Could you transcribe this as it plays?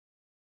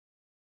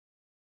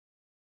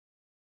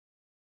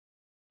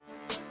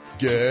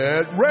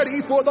Get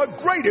ready for the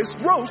greatest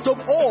roast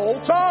of all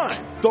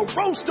time. The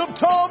Roast of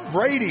Tom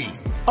Brady.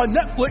 A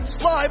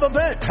Netflix live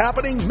event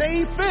happening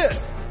May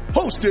 5th.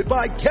 Hosted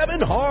by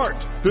Kevin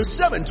Hart. The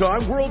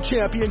 7-time world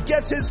champion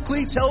gets his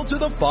cleats held to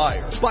the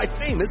fire by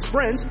famous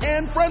friends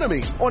and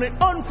frenemies on an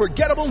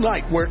unforgettable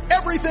night where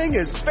everything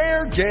is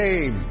fair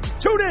game.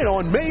 Tune in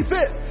on May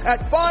 5th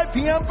at 5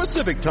 p.m.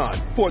 Pacific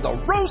time for the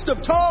Roast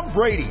of Tom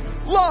Brady.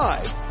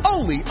 Live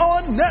only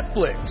on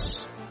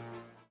Netflix.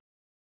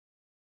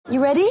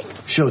 You ready?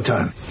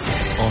 Showtime.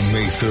 On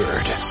May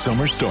 3rd,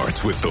 summer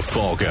starts with The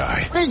Fall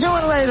Guy. Let's do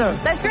it later.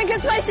 Let's drink a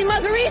spicy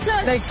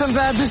margarita. Make some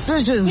bad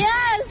decisions.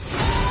 Yes.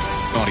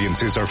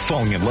 Audiences are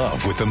falling in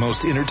love with the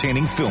most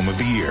entertaining film of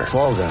the year.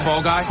 Fall Guy.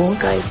 Fall Guy? Fall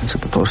Guy. That's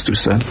what the poster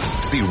said.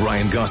 See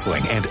Ryan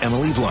Gosling and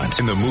Emily Blunt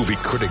in the movie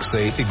critics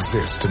say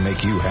exists to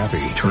make you happy.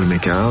 Trying to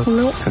make it out?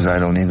 Nope. Because I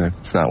don't either.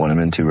 It's not what I'm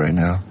into right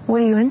now.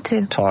 What are you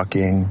into?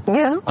 Talking.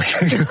 Yeah.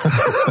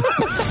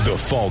 The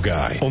Fall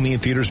Guy. Only in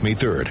theaters May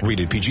 3rd.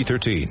 Rated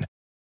PG-13.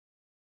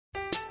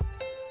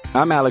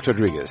 I'm Alex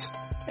Rodriguez.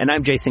 And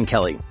I'm Jason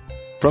Kelly.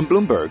 From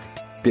Bloomberg,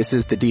 this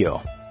is The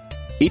Deal.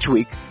 Each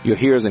week, you'll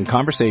hear us in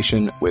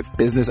conversation with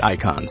business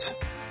icons.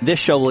 This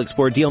show will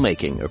explore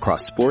deal-making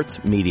across sports,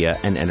 media,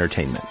 and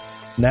entertainment.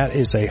 That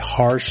is a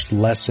harsh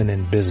lesson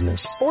in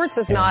business. Sports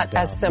is not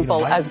as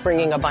simple as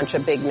bringing a bunch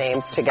of big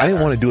names together. I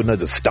didn't want to do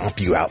another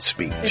stomp you out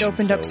speech. It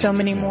opened up so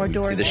many more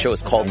doors. The show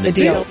is called The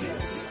Deal.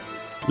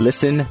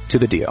 Listen to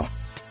The Deal.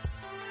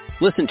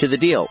 Listen to The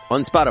Deal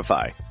on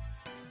Spotify.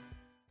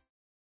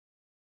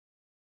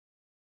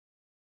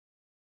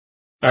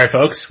 All right,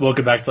 folks,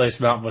 welcome back to the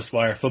Mountain West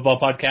Wire Football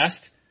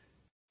Podcast.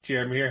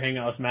 Jeremy here, hanging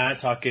out with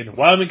Matt, talking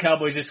Wyoming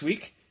Cowboys this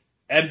week.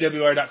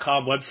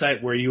 MWR.com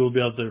website where you will be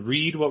able to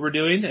read what we're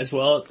doing as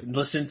well and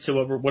listen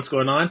to what's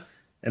going on.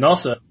 And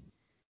also,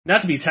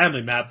 not to be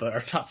timely, Matt, but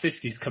our top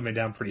 50 is coming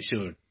down pretty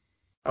soon.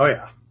 Oh,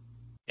 yeah.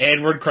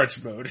 And we're in crunch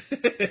mode.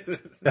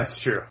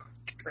 That's true.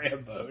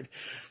 Cram mode.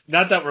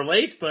 Not that we're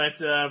late, but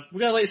we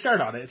got a late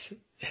start on it.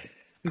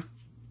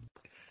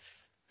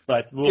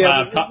 But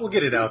we'll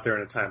get it out there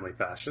in a timely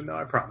fashion, though,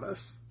 I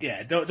promise.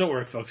 Yeah, don't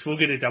worry, folks. We'll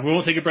get it done. We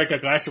won't take a break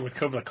like last year with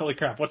COVID. Like, holy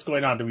crap, what's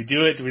going on? Do we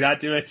do it? Do we not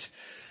do it?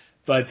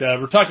 But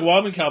we're talking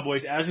Wyoming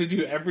Cowboys, as we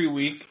do every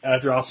week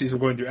throughout the season.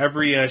 We're going through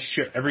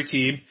every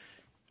team.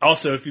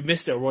 Also, if you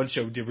missed that one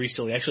show we did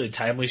recently, actually a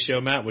timely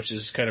show, Matt, which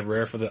is kind of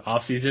rare for the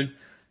off-season,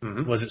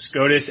 was it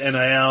SCOTUS,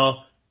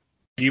 NIL,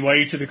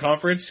 BYU to the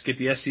conference? Get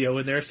the SEO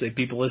in there so that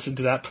people listen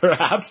to that,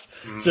 perhaps.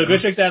 So go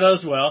check that out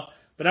as well.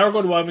 But now we're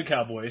going to Wyoming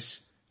Cowboys.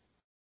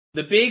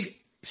 The big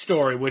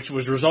story, which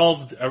was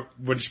resolved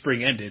when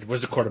spring ended,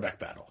 was the quarterback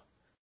battle.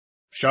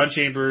 Sean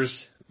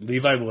Chambers,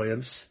 Levi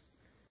Williams,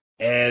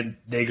 and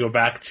they go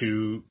back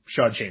to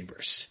Sean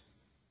Chambers.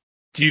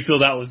 Do you feel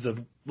that was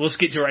let's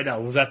get to it right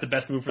now. Was that the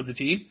best move for the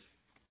team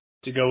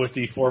to go with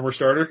the former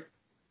starter?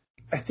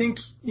 I think,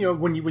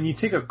 when you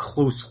take a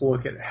close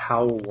look at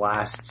how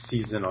last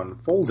season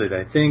unfolded,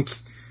 I think,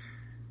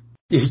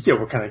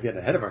 we're kind of getting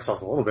ahead of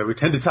ourselves a little bit. We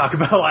tend to talk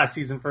about last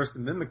season first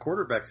and then the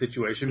quarterback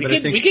situation.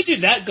 We could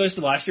do that. Goes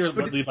to last year,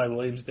 what Levi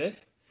Williams did.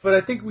 But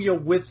I think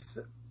with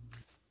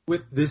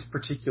this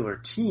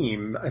particular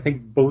team, I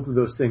think both of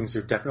those things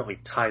are definitely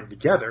tied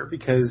together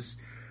because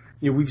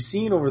we've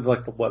seen over the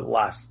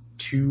last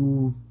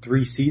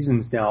 2-3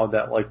 seasons now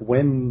that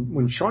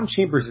when Sean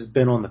Chambers has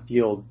been on the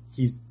field,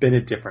 he's been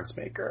a difference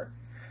maker.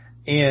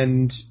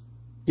 And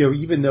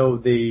even though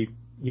they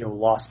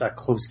lost that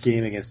close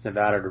game against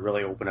Nevada to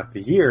really open up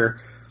the year,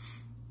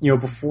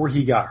 before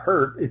he got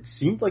hurt, it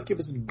seemed like it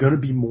was going to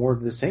be more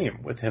of the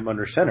same with him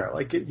under center.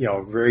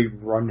 Very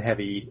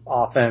run-heavy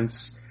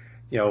offense,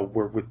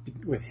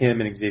 with him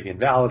and Xavier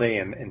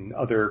Valade and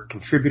other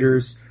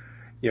contributors,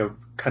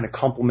 kind of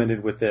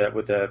complemented with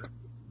a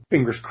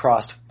fingers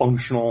crossed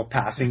functional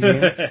passing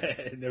game.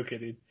 No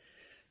kidding.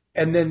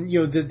 And then,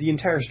 the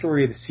entire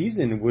story of the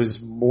season was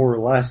more or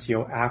less,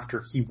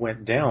 after he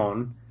went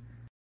down,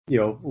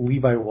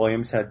 Levi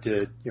Williams had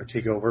to,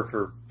 take over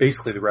for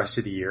basically the rest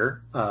of the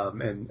year,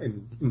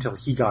 and until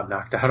he got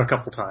knocked out a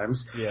couple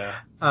times. Yeah.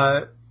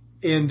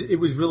 And it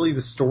was really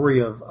the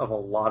story of a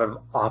lot of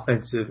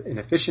offensive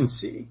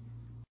inefficiency.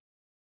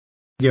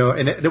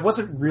 And it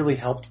wasn't really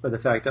helped by the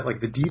fact that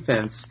the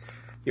defense,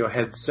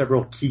 had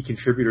several key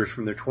contributors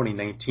from their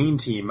 2019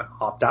 team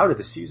opt out of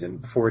the season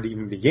before it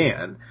even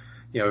began.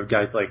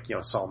 Guys like,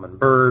 Solomon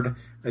Byrd,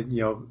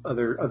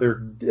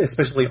 other,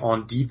 especially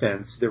on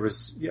defense, there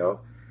was,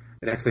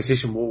 an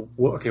expectation,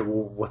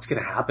 what's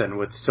going to happen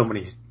with so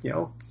many,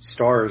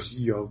 stars,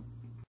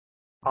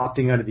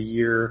 opting out of the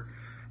year,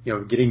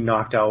 getting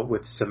knocked out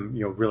with some,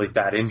 really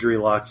bad injury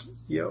luck.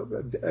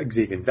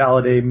 Xavier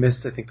Valade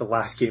missed, I think, the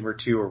last game or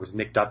two, or was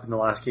nicked up in the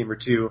last game or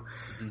two.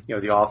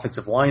 Mm-hmm. The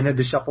offensive line had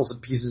to shuffle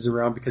some pieces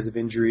around because of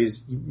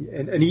injuries.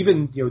 And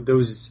even,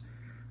 those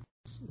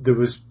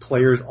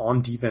players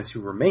on defense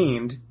who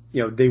remained,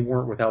 they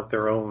weren't without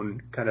their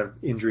own kind of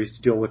injuries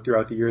to deal with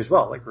throughout the year as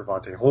well, like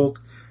Ravonte Holt.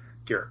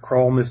 Garrett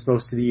Kroll missed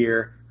most of the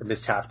year, or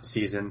missed half the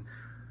season.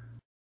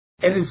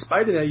 And in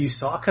spite of that, you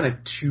saw kind of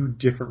two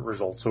different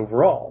results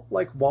overall.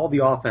 Like, while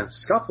the offense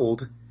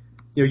scuffled,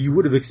 you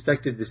would have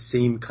expected the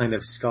same kind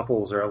of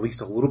scuffles or at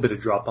least a little bit of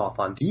drop-off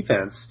on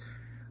defense.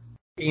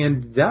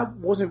 And that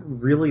wasn't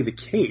really the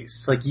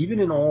case. Like, even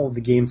in all of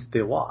the games that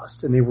they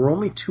lost, and they were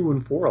only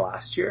 2-4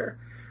 last year,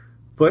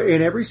 but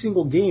in every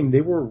single game,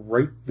 they were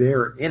right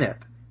there in it.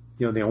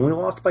 They only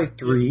lost by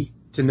 3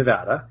 to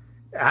Nevada,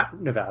 at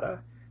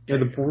Nevada.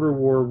 The border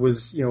war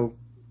was,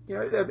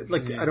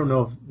 I don't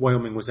know if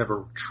Wyoming was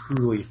ever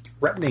truly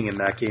threatening in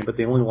that game, but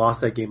they only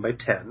lost that game by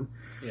 10.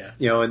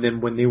 Yeah. And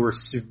then when they were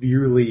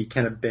severely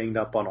kind of banged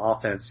up on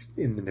offense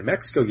in the New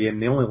Mexico game,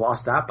 they only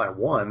lost that by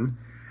 1.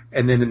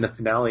 And then in the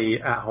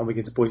finale at home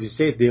against Boise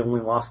State, they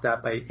only lost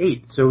that by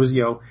 8. So it was,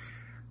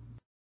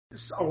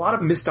 a lot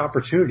of missed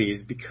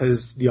opportunities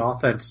because the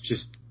offense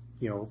just,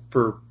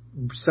 for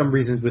some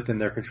reasons within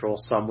their control,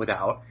 some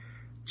without,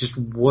 just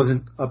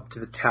wasn't up to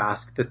the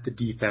task that the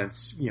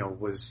defense,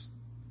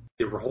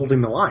 they were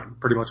holding the line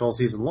pretty much all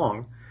season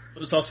long.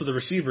 But it's also the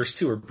receivers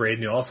too, or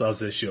Braden also has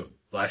this issue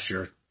last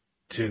year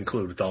to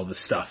include with all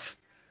this stuff.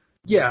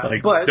 Yeah,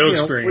 but no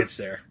experience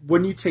there.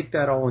 When you take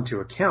that all into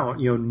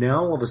account, now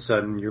all of a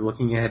sudden you're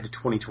looking ahead to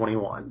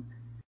 2021.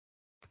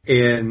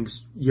 And,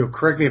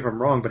 correct me if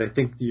I'm wrong, but I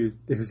think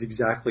there's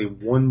exactly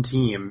one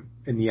team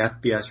in the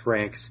FBS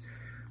ranks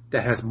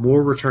that has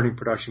more returning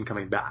production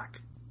coming back.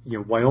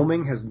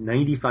 Wyoming has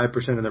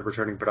 95% of their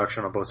returning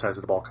production on both sides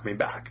of the ball coming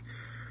back.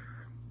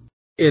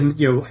 And,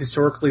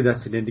 historically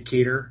that's an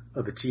indicator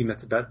of a team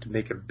that's about to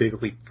make a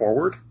big leap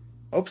forward.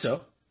 Hope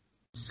so.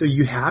 So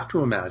you have to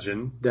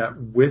imagine that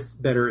with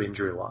better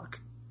injury luck,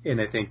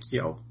 and I think,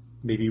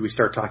 maybe we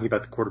start talking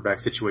about the quarterback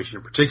situation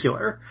in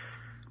particular,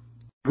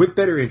 with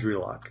better injury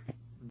luck,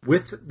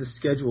 with the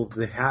schedule that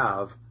they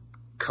have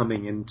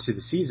coming into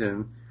the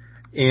season,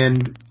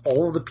 and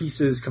all of the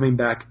pieces coming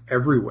back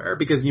everywhere,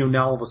 because,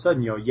 now all of a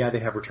sudden, they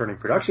have returning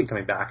production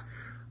coming back,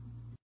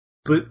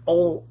 but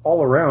all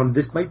around,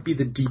 this might be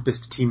the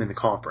deepest team in the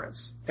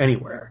conference,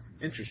 anywhere.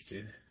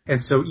 Interesting.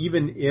 And so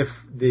even if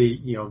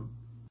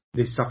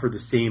they suffer the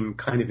same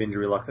kind of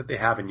injury luck that they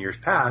have in years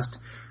past,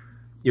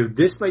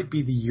 this might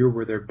be the year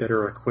where they're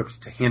better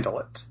equipped to handle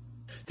it.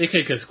 They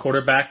could, because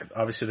quarterback,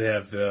 obviously they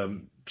have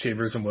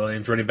Chambers and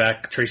Williams. Running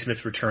back, Trey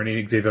Smith's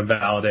returning, Xavier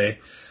Valade.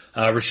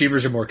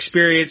 Receivers are more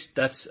experienced.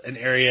 That's an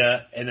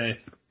area, and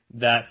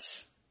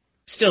that's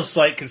still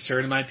slight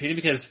concern in my opinion,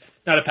 because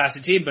not a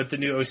passing team, but the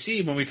new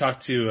OC, when we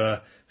talked to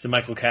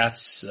Michael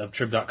Katz of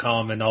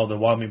Trib.com and all the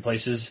Wyoming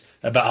places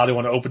about how they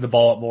want to open the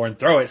ball up more and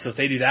throw it. So if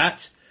they do that,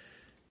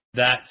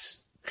 that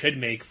could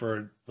make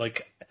for,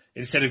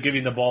 instead of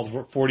giving the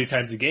ball 40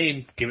 times a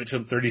game, give it to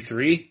them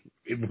 33.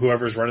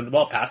 Whoever's running the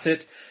ball, pass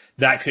it.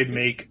 That could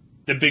make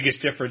the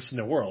biggest difference in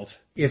the world.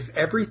 If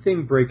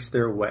everything breaks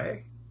their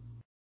way,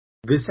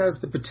 this has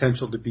the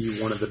potential to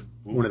be one of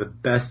the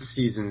best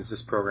seasons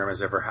this program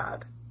has ever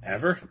had.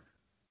 Ever?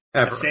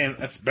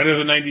 That's better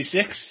than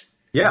 96?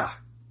 Yeah.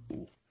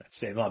 That's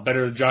saying a lot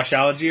better than Josh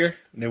Algier.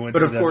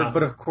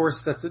 But of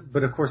course that's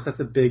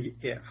a big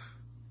if.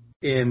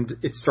 And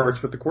it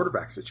starts with the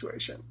quarterback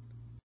situation.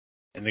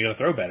 And they got to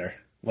throw better.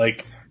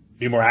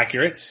 Be more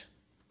accurate.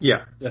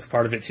 Yeah. That's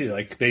part of it too.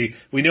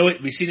 We know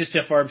it, we see the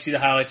stiff arm, see the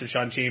highlights of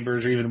Sean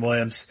Chambers or even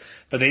Williams,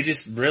 but they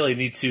just really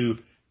need to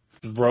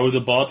throw the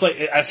ball.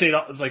 It's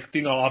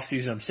thing all off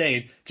season I'm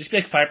saying, just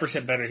be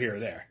 5% better here or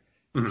there.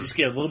 Mm-hmm. Just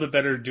get a little bit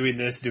better doing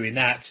this, doing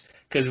that.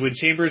 Because when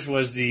Chambers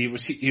he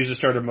was a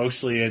starter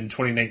mostly in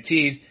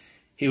 2019,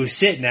 he was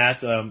sitting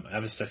at, I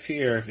have stuff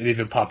here, if it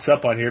even pops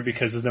up on here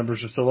because his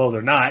numbers are so low,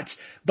 they're not.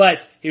 But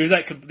he was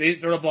they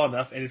didn't throw the ball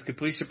enough, and his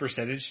completion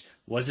percentage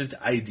wasn't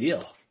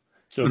ideal.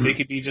 So if they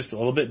could be just a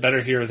little bit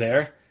better here or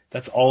there,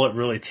 that's all it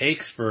really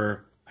takes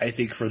for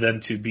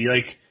them to be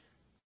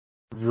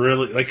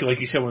really, like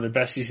you said, one of the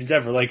best seasons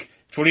ever.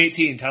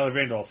 2018, Tyler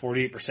Vanderwall,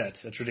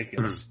 48%. That's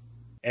ridiculous. Mm-hmm.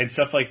 And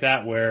stuff like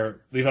that where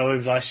Levi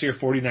Williams last year,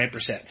 49%.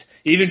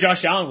 Even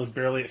Josh Allen was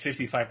barely at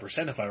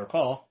 55%, if I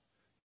recall.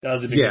 That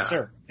was a big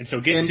concern. And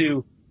so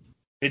to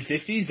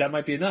mid-50s, that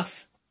might be enough.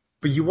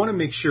 But you want to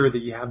make sure that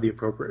you have the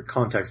appropriate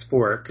context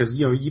for it, because,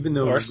 even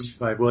though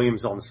Levi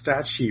Williams on the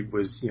stat sheet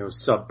was,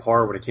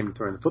 subpar when it came to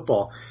throwing the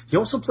football, he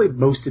also played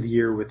most of the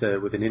year with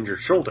an injured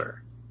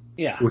shoulder.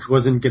 Yeah. Which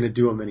wasn't going to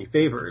do him any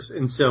favors.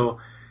 And so,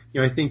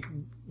 I think,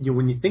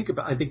 when you think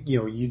about,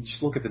 you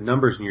just look at the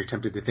numbers and you're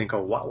tempted to think,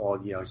 oh,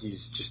 well,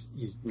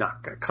 he's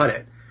not going to cut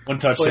it. 1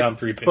 touchdown,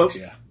 3 picks,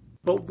 yeah.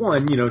 But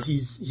one,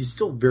 he's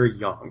still very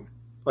young.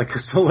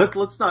 So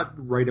let's not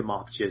write him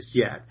off just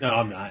yet. No,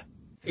 I'm not.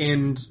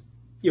 And,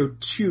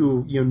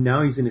 two,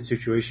 now he's in a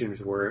situation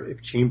where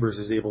if Chambers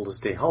is able to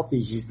stay healthy,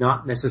 he's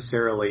not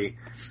necessarily,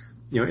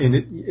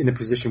 in a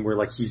position where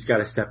he's got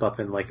to step up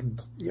and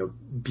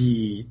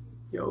be,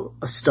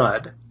 a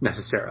stud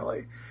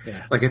necessarily.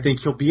 Yeah. I think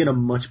he'll be in a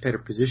much better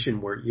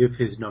position where if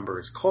his number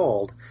is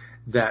called,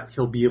 that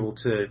he'll be able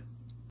to,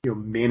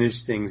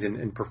 manage things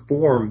and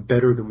perform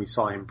better than we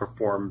saw him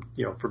perform,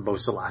 for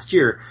most of last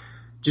year.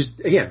 Just,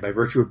 again, by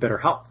virtue of better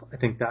health. I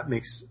think that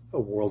makes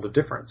a world of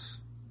difference.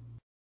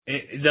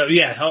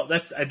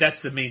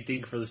 That's the main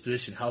thing for this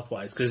position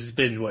health-wise, because it's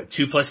been,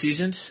 2+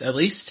 seasons at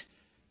least?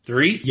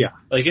 3? Yeah.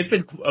 Like, it's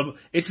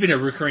been a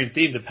recurring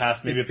theme the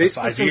past maybe for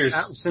 5 years.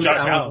 Since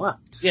Allen left.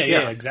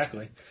 Yeah,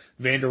 exactly.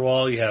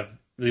 Vanderwall, you have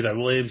Levi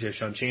Williams, you have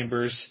Sean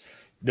Chambers.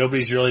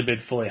 Nobody's really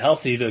been fully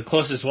healthy. The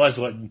closest was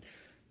when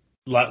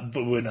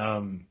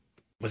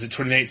was it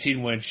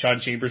 2019 when Sean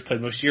Chambers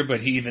played most year,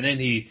 but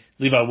Levi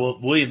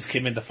Williams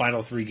came in the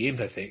final 3 games,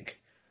 I think.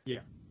 Yeah.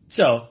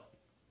 So,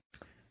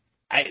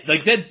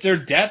 their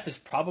depth is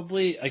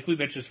probably, like we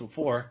mentioned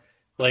before,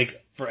 like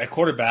for a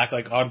quarterback,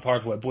 like on par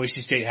with what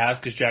Boise State has,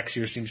 because Jack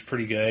Sears seems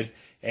pretty good,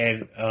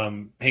 and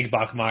Hank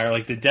Bachmeier,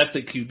 like the depth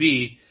at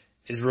QB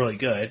is really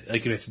good.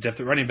 Like if it's the depth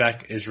at running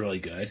back is really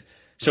good.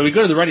 So we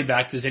go to the running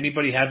back. Does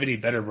anybody have any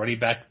better running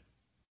back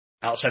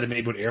outside of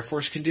maybe what Air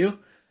Force can do?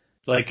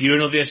 Like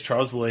UNLV has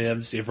Charles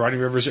Williams. You have Ronnie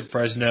Rivers at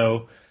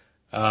Fresno.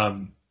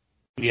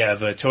 We have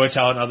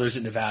Toatal and others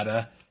at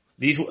Nevada.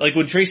 Like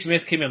when Trey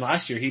Smith came in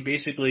last year,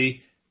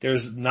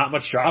 there's not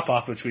much drop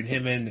off between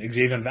him and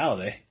Xavier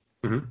Valladay.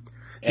 Mm-hmm.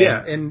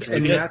 And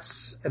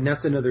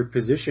that's another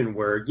position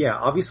where,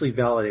 obviously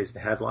Valladay's the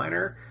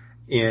headliner,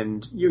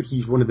 and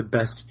he's one of the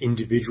best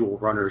individual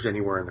runners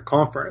anywhere in the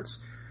conference.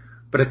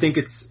 But I think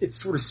it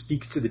sort of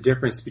speaks to the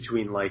difference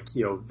between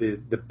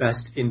the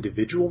best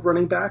individual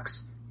running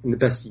backs and the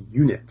best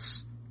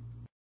units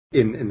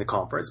in the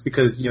conference,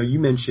 because you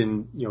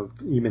mentioned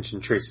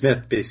Trey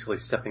Smith basically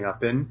stepping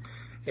up and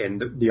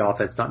the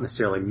offense not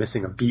necessarily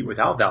missing a beat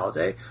without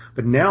Valladay,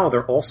 but now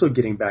they're also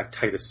getting back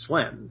Titus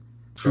Swen,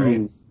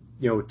 who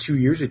 2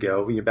 years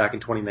ago, back in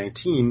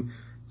 2019,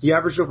 he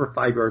averaged over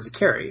 5 yards a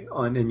carry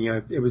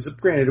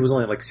it was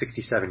only like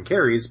 67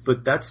 carries,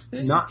 but that's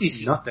not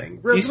nothing.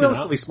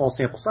 Relatively small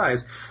sample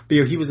size,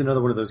 but he was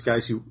another one of those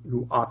guys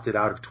who opted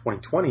out of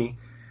 2020.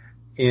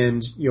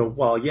 And,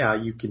 while,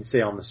 you can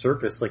say on the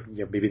surface, like,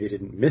 maybe they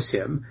didn't miss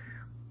him,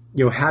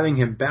 having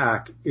him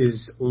back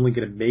is only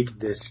going to make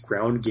this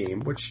ground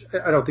game, which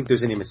I don't think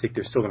there's any mistake.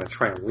 They're still going to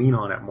try and lean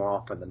on it more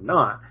often than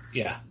not.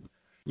 Yeah.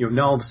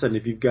 Now all of a sudden,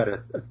 if you've got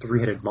a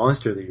 3-headed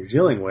monster that you're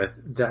dealing with,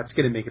 that's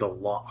going to make it a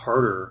lot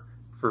harder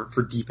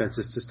for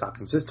defenses to stop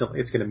consistently.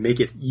 It's going to make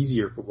it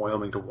easier for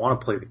Wyoming to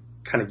want to play the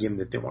kind of game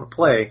that they want to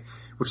play,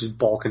 which is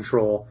ball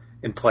control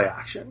and play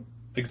action.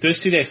 Like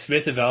those 2 days,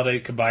 Smith and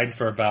Valladay combined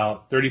for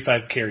about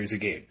 35 carries a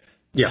game.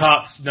 Yeah.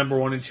 Tops number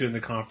 1 and 2 in the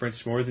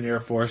conference, more than Air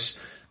Force,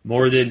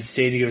 more than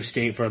San Diego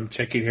State. From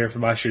checking here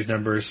from last year's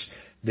numbers,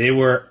 they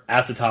were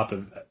at the top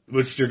of,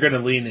 which they're going to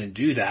lean and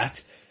do that.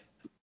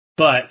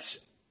 But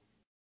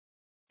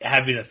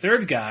having a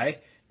third guy,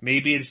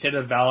 maybe instead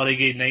of Valladay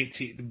getting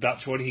 19,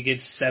 about 20, he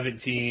gets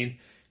 17.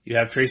 You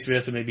have Trey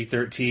Smith and maybe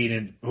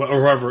 13, or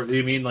whoever,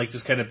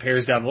 just kind of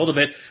pairs down a little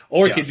bit.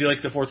 Or it could be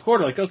like the fourth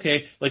quarter, like,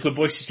 okay, like with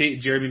Boise State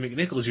and Jeremy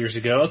McNichols years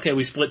ago, okay,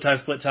 we split time.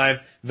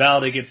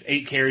 Valladay gets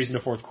 8 carries in the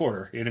fourth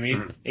quarter, you know what I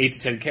mean? Mm-hmm. 8 to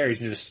 10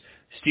 carries, and just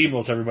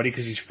steamrolls everybody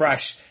because he's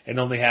fresh and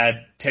only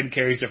had 10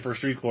 carries the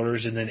first 3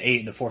 quarters and then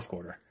 8 in the fourth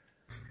quarter.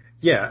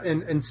 Yeah,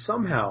 and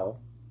somehow,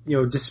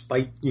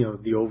 despite,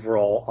 the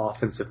overall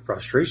offensive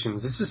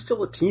frustrations, this is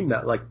still a team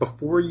that, like,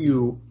 before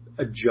you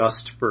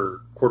adjust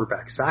for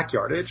quarterback sack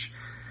yardage,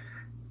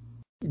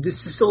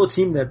 this is still a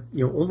team that,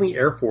 only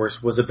Air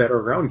Force was a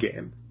better ground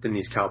game than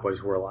these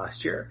Cowboys were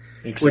last year.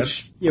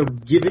 Which,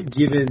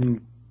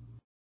 given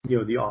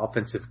the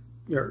offensive,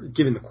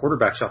 given the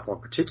quarterback shuffle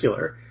in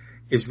particular,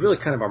 is really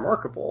kind of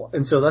remarkable.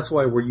 And so that's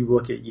why where you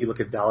look at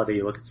Valladay,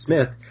 you look at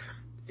Smith,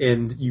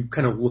 and you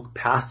kind of look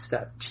past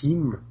that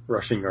team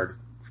rushing yard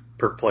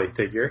per play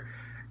figure,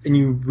 and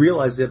you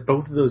realize that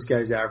both of those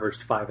guys averaged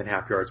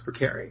 5.5 yards per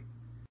carry.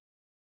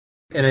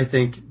 And I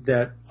think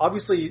that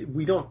obviously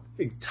we don't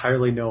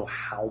entirely know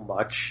how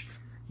much,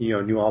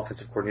 new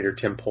offensive coordinator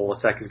Tim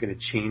Polasek is going to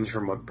change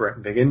from what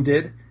Brent Vigen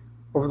did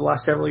over the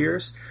last several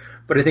years.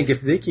 But I think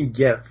if they can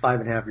get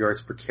 5.5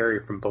 yards per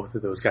carry from both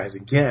of those guys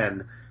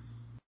again,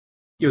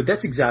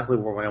 that's exactly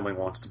where Wyoming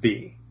wants to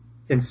be.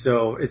 And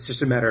so it's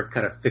just a matter of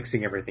kind of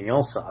fixing everything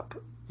else up.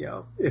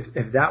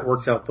 If that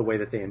works out the way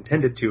that they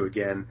intended to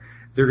again,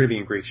 they're going to be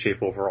in great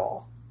shape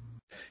overall.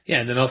 Yeah,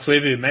 and then also we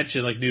haven't even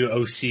mentioned like new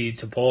OC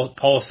to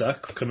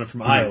Polasek coming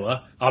from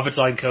Iowa. Offensive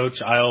line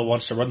coach, Iowa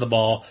wants to run the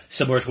ball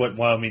similar to what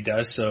Wyoming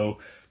does, so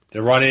they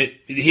run it.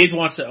 He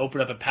wants to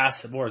open up and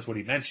pass it more is what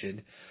he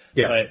mentioned.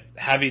 Yeah. But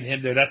having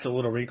him there, that's a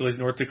little wrinkle. He's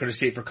North Dakota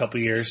State for a couple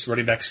of years,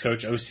 running backs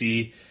coach,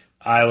 OC,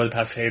 Iowa the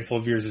past handful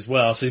of years as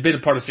well. So he's been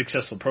a part of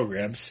successful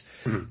programs.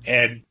 Mm-hmm.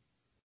 And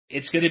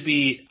it's going to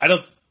be,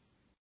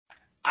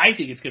 I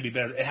think it's going to be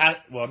better.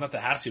 Not that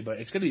it has to, but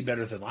it's going to be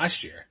better than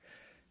last year.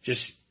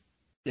 Just,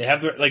 they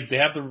have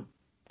the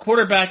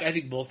quarterback. I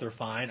think both are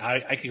fine.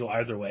 I can go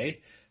either way,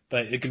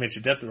 but it can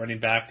mention depth, the running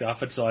back, the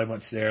offensive line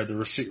once there, the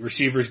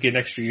receivers get an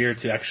extra year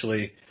to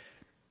actually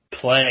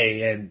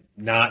play and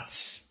not,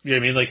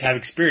 like have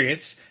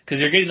experience. Cause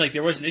they're getting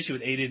there was an issue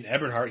with Aiden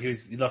Eberhardt. He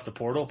left the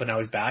portal, but now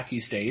he's back. He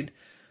stayed.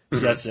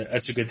 So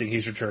that's a good thing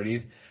he's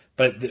returning.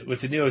 But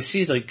with the new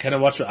OC, kind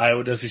of watch what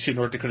Iowa does. We see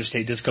North Dakota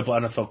State does a couple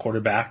NFL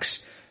quarterbacks.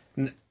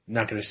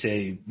 Not going to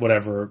say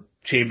whatever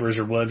Chambers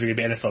or Williams are going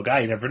to be an NFL guy.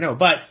 You never know.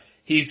 But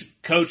he's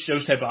coached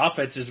those type of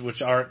offenses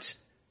which aren't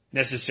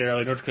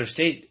necessarily North Dakota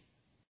State.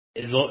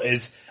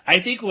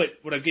 I think what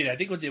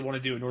they want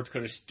to do in North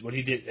Dakota, what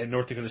he did at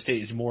North Dakota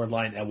State is more in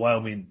line at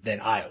Wyoming than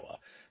Iowa.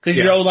 Because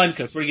your O-line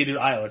coach, what are you going to do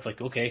at Iowa? It's like,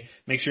 okay,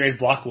 make sure you guys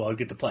block well and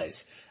get the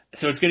plays.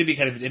 So it's going to be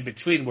kind of an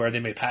in-between where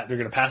they're going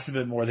to pass a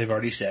bit more, they've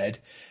already said.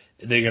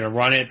 They're going to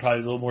run it, probably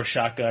a little more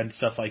shotgun,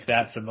 stuff like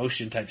that, some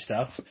motion type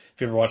stuff. If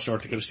you ever watch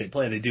North Dakota State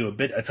play, they do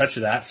a touch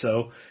of that.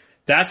 So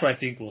that's what I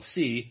think we'll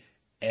see.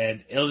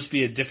 And it'll just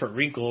be a different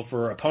wrinkle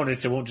for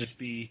opponents. It won't just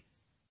be,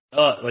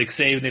 like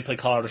say when they play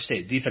Colorado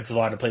State, defensive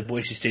line to play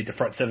Boise State, the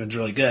front seven's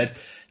really good.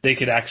 They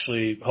could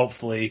actually,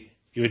 hopefully,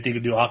 you would think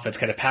would do offense,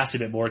 kind of pass a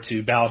bit more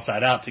to balance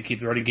that out, to keep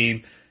the running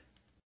game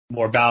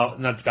more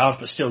not balanced,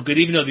 but still good.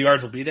 Even though the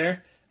yards will be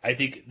there, I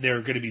think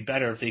they're going to be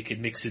better if they could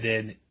mix it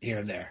in here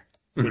and there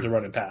with the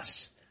run and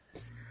pass.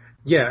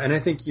 Yeah, and I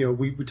think,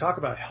 we talk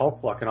about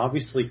health luck, and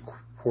obviously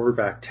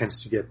quarterback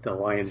tends to get the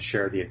lion's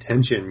share of the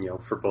attention,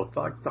 for both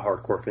the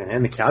hardcore fan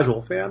and the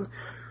casual fan.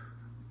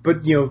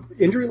 But,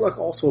 injury luck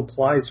also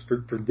applies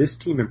for this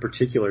team in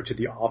particular to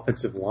the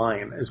offensive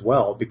line as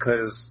well,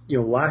 because,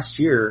 last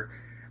year,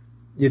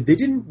 they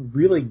didn't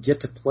really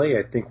get to play,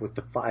 I think, with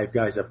the 5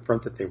 guys up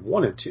front that they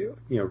wanted to.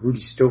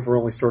 Rudy Stouffer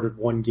only started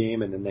 1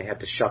 game, and then they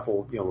had to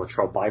shuffle,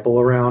 Latrell Bible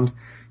around,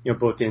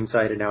 both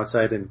inside and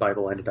outside, and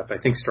Bible ended up, I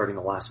think, starting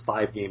the last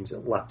 5 games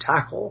at left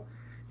tackle,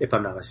 if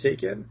I'm not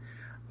mistaken.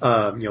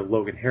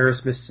 Logan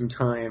Harris missed some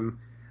time.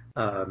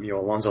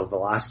 Alonzo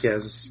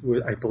Velasquez,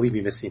 I believe he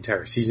missed the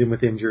entire season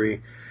with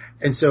injury.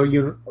 And so,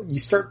 you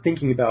start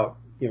thinking about,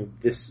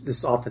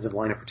 this offensive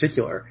line in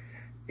particular.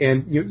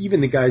 And,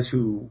 even the guys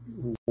who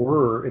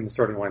were in the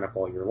starting lineup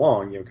all year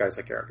long, guys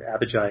like Eric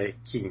Abijay,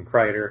 Keegan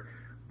Kreider,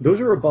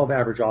 those are above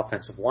average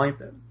offensive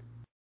linemen.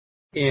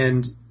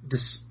 And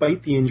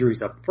despite the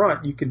injuries up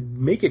front, you could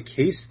make a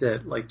case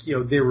that,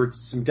 there were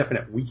some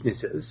definite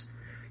weaknesses,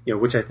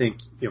 which I think,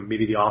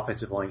 maybe the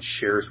offensive line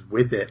shares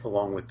with it,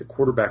 along with the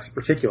quarterbacks in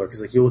particular,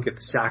 because you look at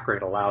the sack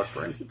rate allowed,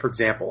 for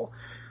example,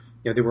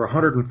 they were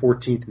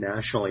 114th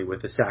nationally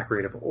with a sack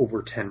rate of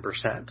over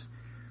 10%.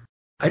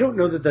 I don't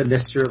know that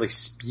necessarily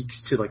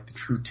speaks to the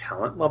true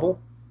talent level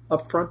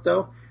up front,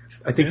 though.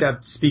 I think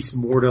that speaks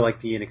more to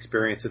the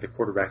inexperience of the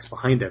quarterbacks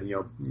behind them,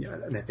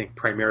 and I think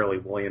primarily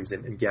Williams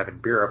and Gavin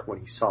Beerup, when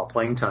he saw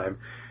playing time,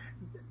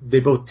 they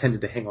both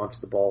tended to hang on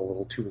to the ball a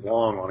little too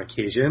long on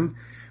occasion.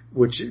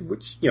 Which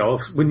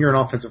when you're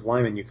an offensive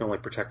lineman, you can only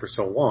protect for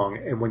so long.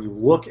 And when you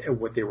look at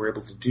what they were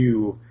able to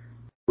do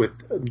with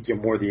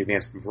more of the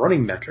advanced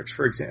running metrics,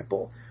 for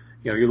example,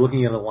 you're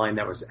looking at a line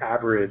that was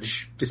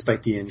average,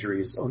 despite the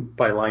injuries,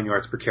 by line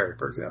yards per carry,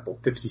 for example,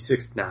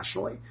 56th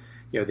nationally.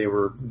 They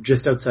were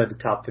just outside the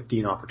top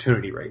 15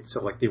 opportunity rate.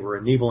 So they were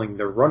enabling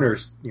their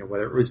runners,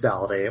 whether it was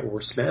Valladay or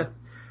Smith,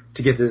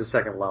 to get to the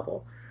second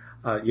level.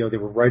 They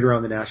were right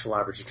around the national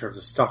average in terms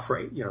of stuff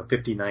rate,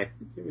 59th,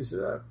 it was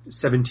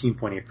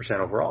 17.8%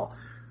 overall.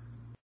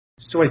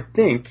 So I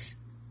think,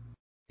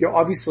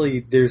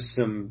 obviously there's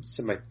some,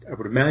 I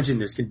would imagine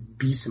there's going to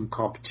be some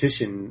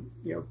competition,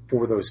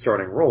 for those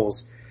starting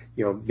roles.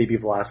 Maybe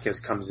Velasquez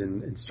comes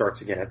in and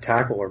starts again at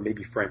tackle, or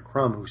maybe Frank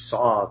Crum, who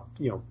saw,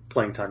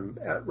 playing time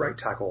at right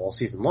tackle all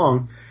season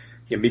long,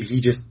 maybe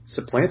he just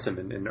supplants him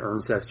and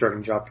earns that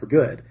starting job for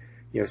good.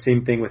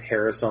 Same thing with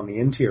Harris on the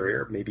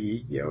interior.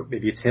 Maybe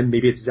it's him,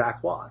 maybe it's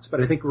Zach Watts.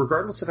 But I think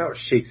regardless of how it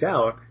shakes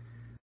out,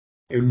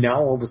 now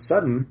all of a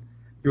sudden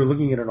you're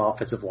looking at an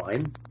offensive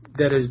line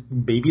that is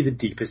maybe the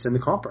deepest in the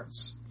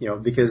conference.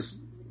 Because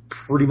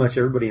pretty much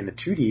everybody in the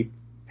 2 deep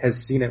has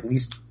seen at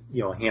least,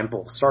 a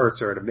handful of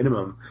starts, or at a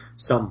minimum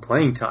some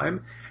playing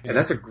time. And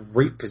that's a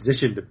great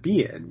position to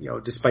be in.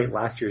 Despite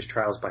last year's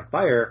trials by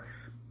fire,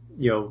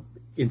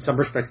 in some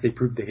respects, they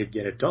proved they could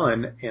get it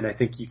done, and I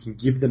think you can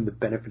give them the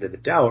benefit of the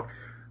doubt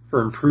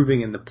for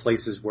improving in the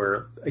places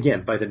where,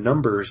 again, by the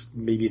numbers,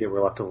 maybe they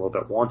were left a little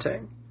bit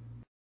wanting.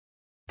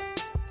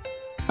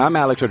 I'm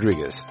Alex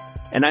Rodriguez.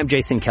 And I'm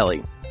Jason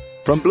Kelly.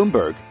 From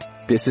Bloomberg,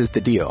 this is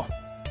The Deal.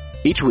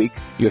 Each week,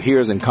 you'll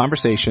hear us in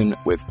conversation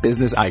with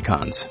business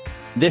icons.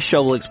 This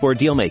show will explore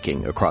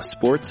deal-making across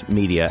sports,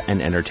 media, and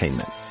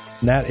entertainment.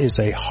 That is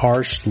a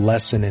harsh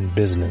lesson in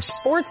business.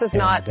 Sports is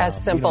not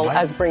as simple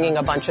as bringing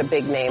a bunch of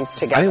big names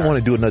together. I didn't want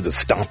to do another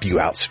stomp you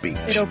out speech.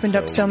 It opened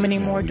up so many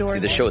more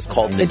doors. The show is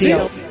called The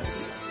Deal.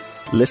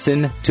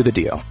 Listen to The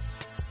Deal.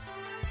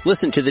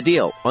 Listen to The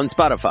Deal on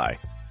Spotify.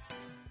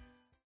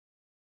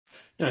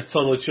 It's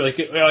totally true.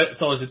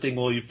 It's always the thing.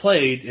 Well, you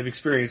played, you have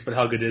experience, but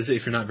how good is it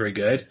if you're not very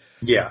good?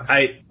 Yeah.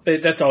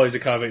 That's always a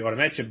comment you want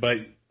to mention.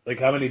 But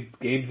how many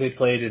games they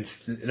played, and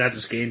not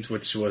just games,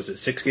 which was it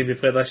 6 games they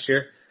played last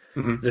year?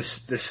 Mm-hmm.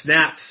 The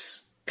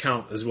snaps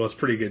count as well. It's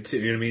pretty good too.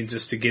 You know what I mean?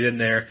 Just to get in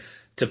there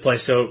to play.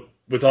 So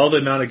with all the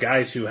amount of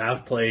guys who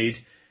have played,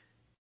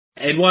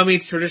 and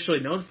traditionally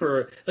known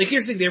for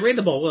here's the thing: they ran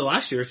the ball well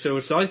last year, so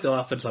it's not like the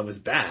offensive line was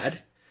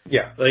bad.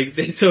 Yeah.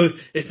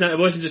 It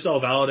wasn't just all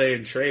Valladay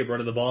and Trey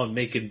running the ball and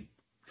making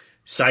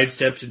side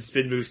steps and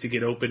spin moves to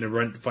get open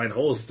and find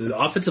holes. The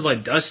offensive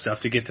line does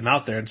stuff to get them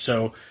out there, and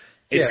so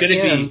it's going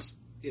to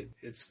be.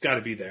 it's got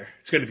to be there.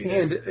 It's going to be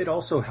there. And it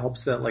also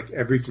helps that like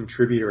every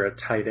contributor at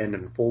tight end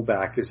and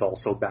fullback is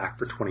also back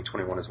for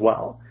 2021 as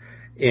well.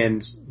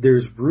 And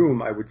there's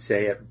room, I would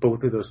say, at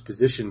both of those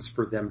positions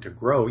for them to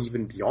grow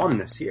even beyond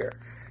this year.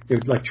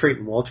 Like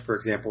Trayton Welch, for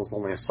example, is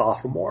only a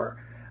sophomore.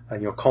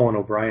 Colin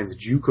O'Brien's a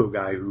JUCO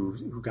guy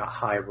who got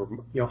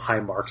high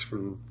marks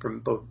from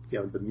both,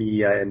 the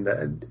media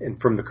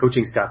and from the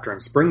coaching staff during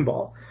spring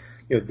ball.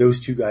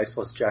 Those two guys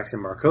plus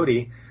Jackson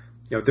Marcotti,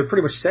 they're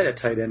pretty much set at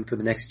tight end for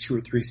the next 2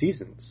 or 3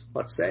 seasons,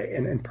 let's say.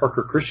 And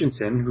Parker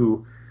Christensen,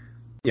 who,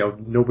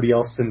 nobody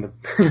else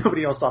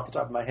off the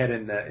top of my head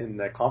in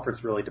the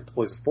conference really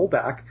deploys a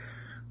fullback,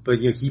 but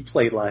he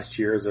played last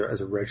year as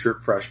a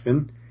redshirt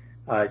freshman.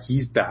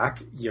 He's back.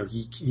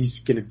 He's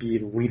going to be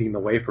leading the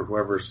way for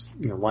whoever's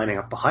lining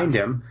up behind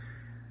him.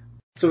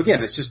 So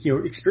again, it's just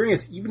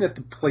experience. Even at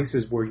the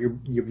places where you're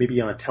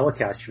maybe on a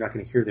telecast, you're not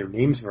going to hear their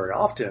names very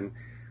often.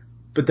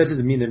 But that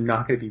doesn't mean they're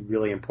not going to be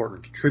really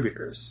important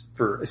contributors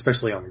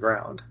especially on the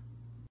ground.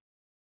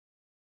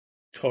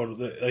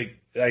 Totally. Like,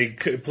 I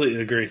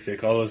completely agree with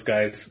Vic. All those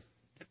guys,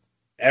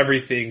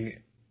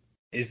 everything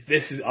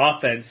this is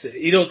offense.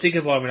 You don't think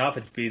of Wyoming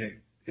offense being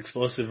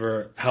explosive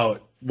or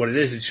what it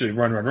is. It's really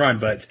run.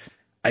 But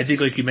I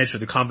think, like you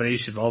mentioned, the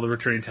combination of all the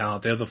returning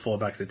talent, they have the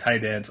fullbacks, the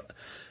tight ends,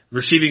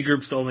 receiving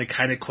group's the only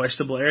kind of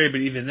questionable area.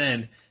 But even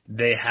then,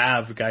 they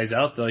have guys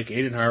out there like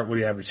Aiden Hart. What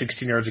do you average?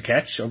 16 yards a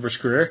catch over his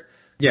career.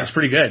 Yeah, it's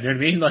pretty good. You know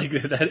what I mean? Like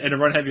that in a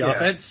run heavy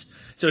offense.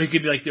 So he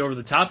could be like the over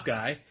the top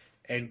guy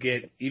and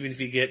get, even if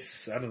he gets,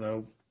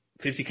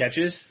 50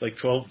 catches, like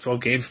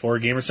 12 games, 4 a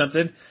game or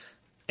something,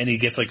 and he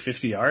gets like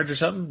 50 yards or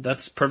something,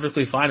 that's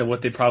perfectly fine of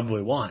what they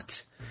probably want.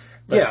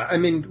 But, yeah, I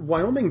mean,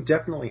 Wyoming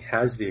definitely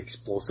has the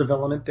explosive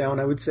element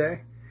down, I would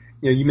say.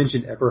 You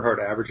mentioned Eberhard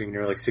averaging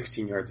nearly like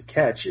 16 yards a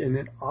catch, and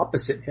then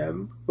opposite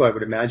him, who I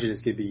would imagine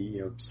is going to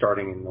be,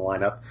 starting in the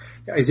lineup,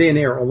 Isaiah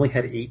Nair only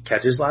had 8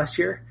 catches last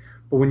year.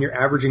 But when you're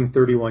averaging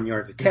 31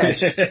 yards a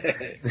catch,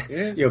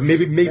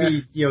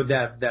 maybe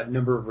that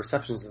number of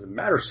receptions doesn't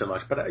matter so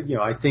much. But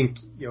I think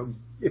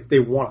if they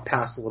want to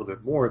pass a little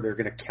bit more, they're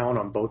going to count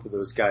on both of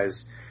those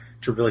guys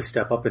to really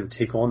step up and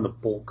take on the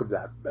bulk of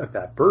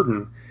that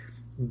burden.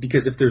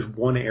 Because if there's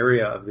one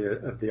area of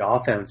the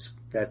offense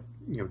that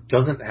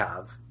doesn't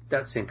have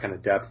that same kind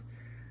of depth,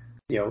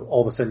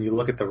 all of a sudden you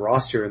look at the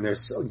roster and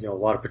there's a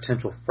lot of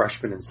potential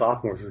freshmen and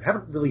sophomores who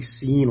haven't really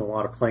seen a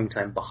lot of playing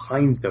time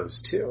behind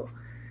those two.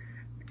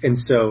 And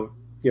so,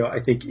 I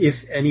think if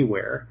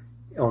anywhere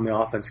on the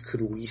offense could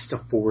least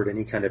afford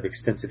any kind of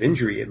extensive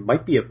injury, it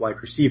might be at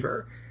wide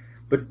receiver.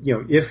 But,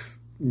 if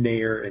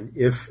Nair and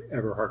if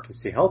Eberhard can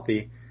stay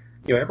healthy,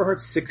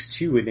 Eberhard's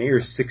 6'2" and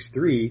Nair's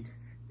 6'3",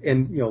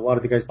 and, a lot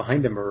of the guys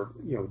behind them are,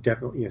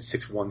 definitely,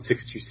 6'1",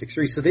 6'2",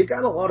 6'3". So they've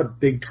got a lot of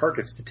big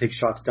targets to take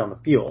shots down the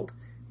field,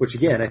 which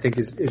again, I think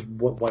is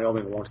what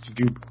Wyoming wants to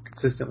do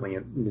consistently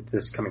in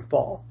this coming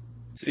fall.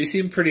 So you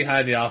seem pretty high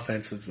in the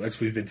offense, as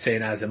we've been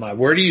saying, as am I.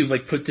 Where do you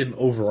put them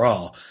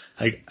overall?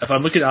 Like, if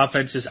I'm looking at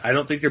offenses, I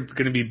don't think they're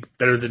going to be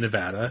better than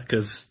Nevada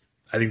because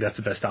I think that's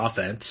the best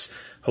offense.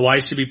 Hawaii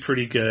should be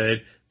pretty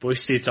good.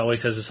 Boise State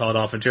always has a solid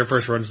offense. Air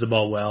Force runs the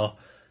ball well.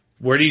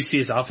 Where do you see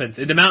his offense?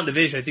 In the Mountain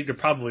Division, I think they're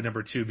probably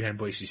number 2 behind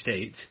Boise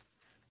State,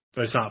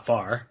 but it's not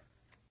far.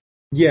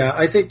 Yeah,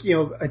 I think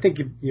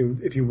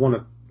if you want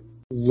to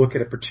look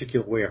at a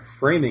particular way of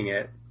framing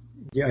it,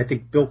 I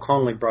think Bill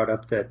Connolly brought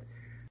up that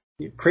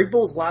Craig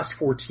Bowl's last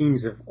 4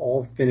 teams have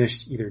all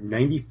finished either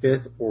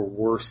 95th or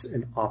worse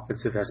in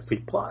offensive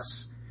SP+.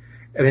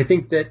 And I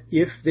think that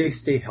if they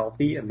stay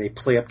healthy and they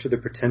play up to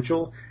their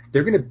potential,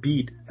 they're going to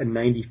beat a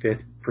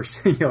 95th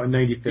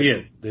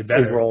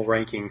overall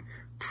ranking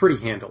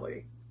pretty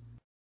handily.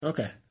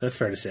 Okay, that's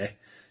fair to say.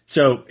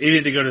 So even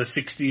if they go to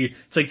 60,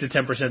 it's like the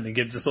 10% that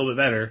gets us a little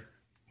bit better,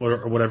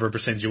 or whatever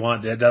percentage you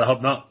want. That'll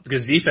help not,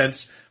 because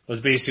defense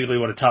was basically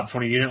a top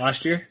 20 unit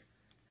last year.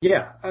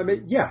 Yeah, I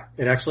mean,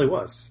 it actually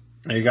was.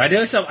 There you go. I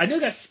know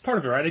that's part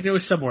of it, right? I know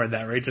it's somewhere in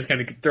that, right? Just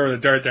kind of throw the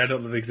dart there. I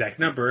don't know the exact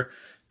number.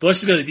 But let's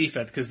just go to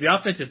defense, because the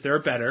offense, if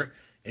they're better,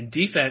 and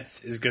defense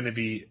is going to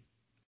be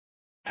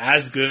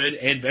as good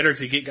and better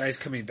to get guys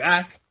coming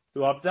back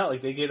who opted out.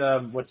 Like they get,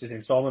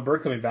 Solomon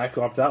Burke coming back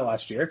who opted out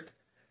last year.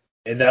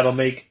 And that'll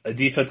make a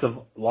defensive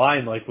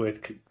line like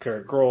with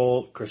Kurt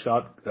Grohl, Chris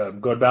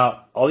Godbout,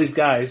 all these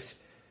guys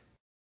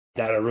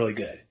that are really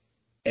good.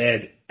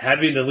 And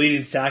having the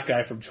leading sack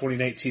guy from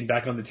 2019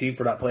 back on the team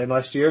for not playing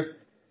last year,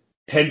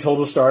 10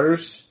 total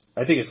starters.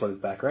 I think it's what is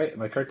back, right?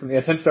 Am I correct?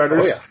 Yeah, 10 starters.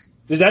 Oh, yeah.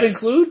 Does that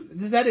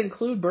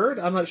include Bird?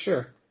 I'm not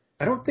sure.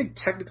 I don't think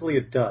technically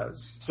it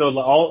does. So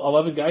all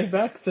 11 guys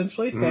back,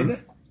 essentially, kind of?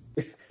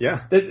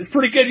 Yeah. It's a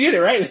pretty good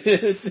unit, right?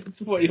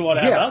 It's what you want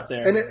to have out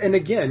there. And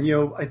again,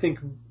 I think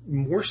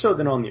more so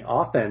than on the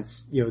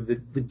offense,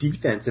 the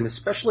defense, and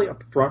especially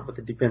up front with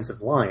the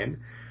defensive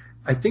line,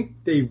 I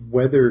think they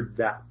weathered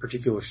that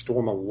particular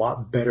storm a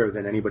lot better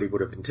than anybody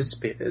would have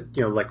anticipated.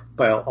 Like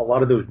by a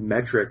lot of those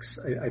metrics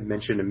I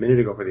mentioned a minute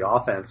ago for the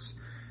offense,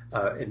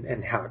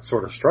 and how it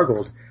sort of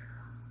struggled.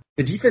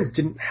 the defense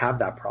didn't have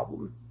that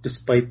problem,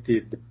 despite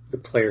the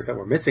players that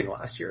were missing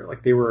last year.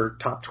 Like, they were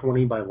top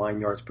 20 by line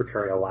yards per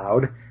carry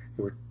allowed.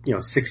 They were,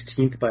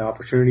 16th by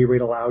opportunity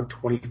rate allowed,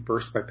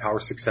 21st by power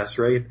success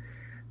rate,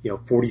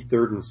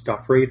 43rd in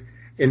stuff rate.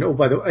 And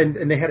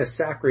and they had a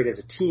sack rate as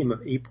a team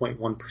of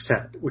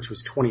 8.1%, which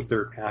was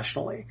 23rd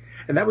nationally.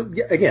 And that was,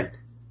 again,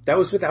 that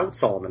was without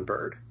Solomon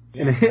Byrd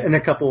and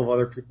a couple of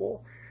other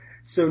people.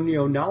 So,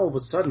 now all of a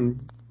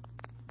sudden,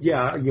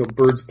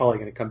 Bird's probably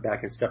going to come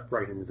back and step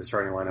right into the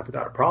starting lineup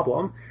without a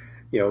problem.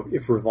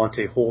 If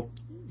Ravonte Holt,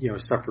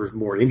 suffers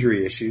more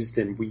injury issues,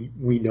 then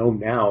we know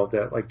now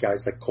that like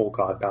guys like Cole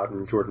Godbout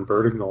and Jordan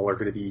Bertignol are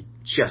going to be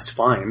just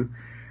fine.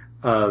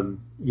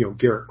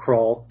 Garrett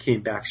Krall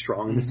came back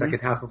strong in the second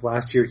half of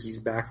last year. He's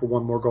back for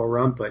one more go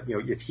around, but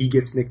if he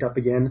gets nicked up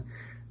again,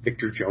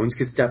 Victor Jones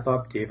could step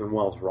up, David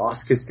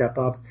Wells-Ross could step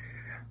up.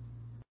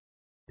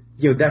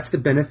 That's the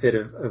benefit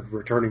of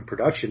returning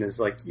production is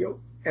like,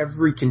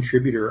 every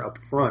contributor up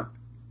front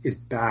is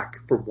back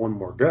for one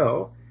more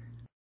go.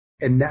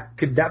 And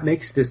that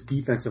makes this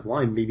defensive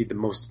line maybe the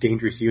most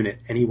dangerous unit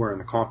anywhere in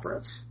the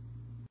conference.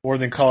 More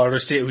than Colorado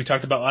State we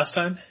talked about last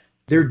time?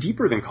 They're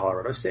deeper than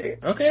Colorado State.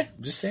 Okay,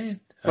 just saying.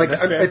 Like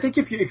I think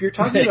if you're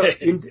talking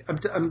about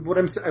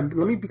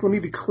let me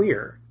be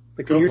clear.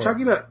 Like when you're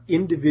talking about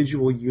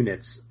individual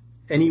units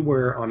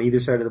anywhere on either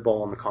side of the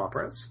ball in the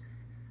conference,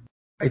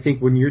 I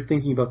think when you're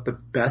thinking about the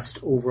best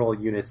overall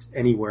units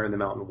anywhere in the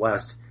Mountain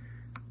West,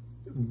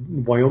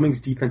 Wyoming's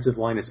defensive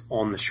line is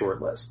on the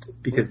short list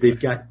because they've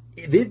got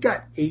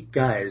 8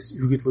 guys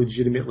who could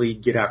legitimately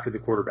get after the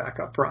quarterback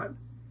up front.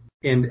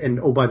 And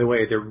oh, by the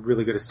way, they're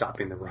really good at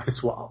stopping the run as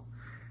well.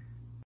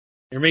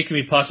 You're making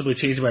me possibly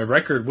change my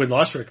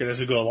win-loss record as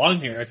we go along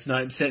here. It's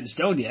not set in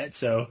stone yet,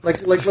 so. Like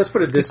let's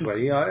put it this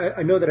way.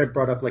 I know that I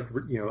brought up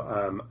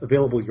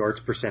available yards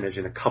percentage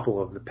in a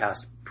couple of the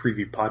past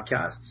preview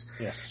podcasts.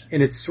 Yes.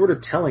 And it's sort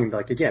of telling,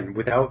 like, again,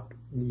 without,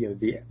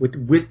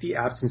 with the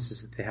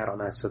absences that they had on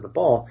that side of the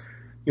ball,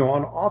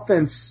 on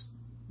offense,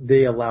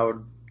 they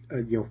allowed,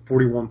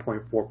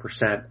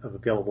 41.4% of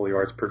available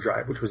yards per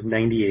drive, which was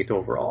 98th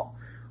overall.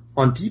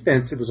 On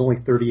defense, it was only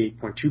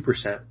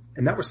 38.2%,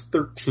 and that was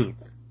 13th.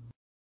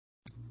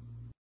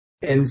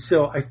 And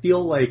so I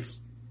feel like,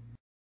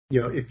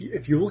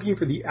 if you're looking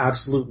for the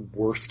absolute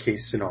worst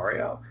case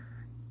scenario,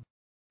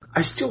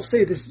 I still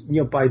say this,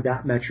 by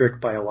that metric,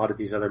 by a lot of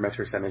these other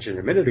metrics I mentioned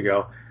a minute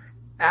ago,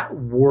 at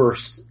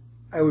worst,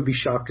 I would be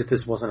shocked if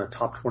this wasn't a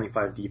top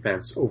 25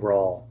 defense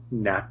overall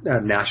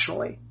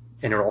nationally.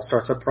 And it all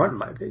starts up front, in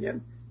my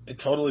opinion.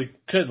 It totally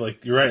could.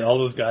 Like, you're right. All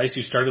those guys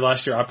who started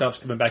last year, opt-outs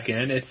coming back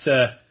in. It's,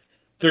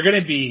 they're going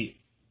to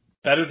be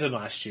better than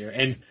last year.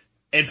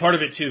 And part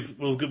of it, too,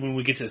 when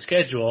we get to the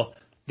schedule,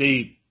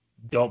 they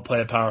don't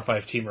play a Power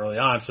 5 team early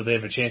on, so they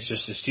have a chance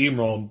just to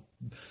steamroll,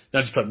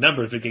 not just put up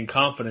numbers, but gain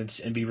confidence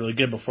and be really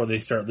good before they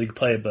start league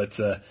play. But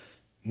when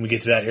we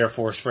get to that, Air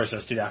Force, Fresno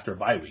State after a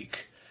bye week.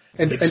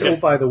 And oh,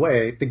 by the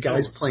way, the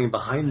guys playing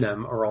behind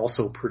them are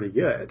also pretty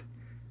good.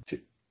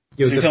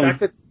 The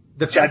fact that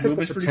the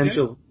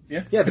potential,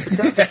 the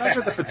fact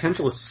that the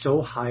potential is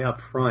so high up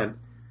front,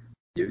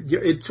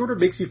 it sort of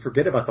makes you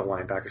forget about the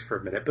linebackers for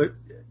a minute. But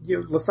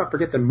let's not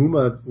forget that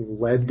Muma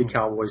led the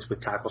Cowboys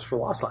with tackles for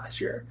loss last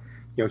year.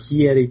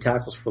 He had 8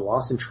 tackles for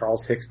loss, and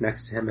Charles Hicks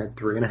next to him had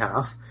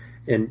 3.5,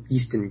 and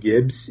Easton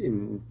Gibbs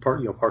in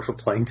partial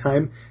playing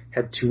time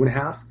had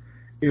 2.5.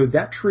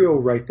 That trio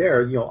right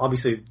there.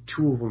 Obviously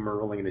 2 of them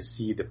are only going to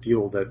see the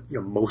field at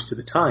most of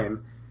the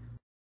time.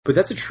 But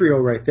that's a trio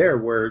right there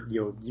where,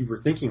 you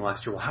were thinking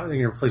last year, well, how are they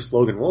going to replace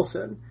Logan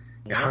Wilson?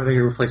 How are they going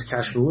to replace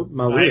Cash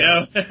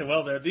Malia? I know.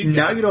 Well,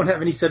 now you don't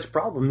have any such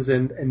problems,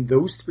 and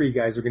those 3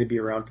 guys are going to be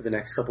around for the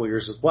next couple of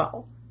years as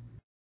well.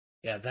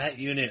 Yeah, that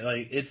unit,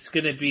 it's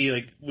going to be,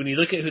 when you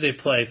look at who they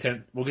play,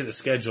 we'll get the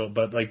schedule,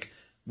 but,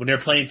 when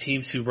they're playing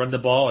teams who run the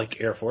ball, like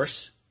Air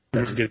Force,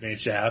 that's a good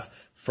advantage to have.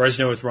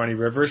 Fresno with Ronnie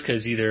Rivers,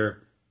 because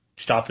either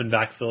stop in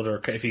backfield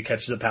or if he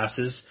catches the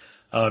passes.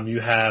 You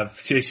have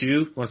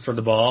CSU wants to run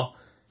the ball.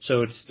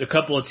 So it's a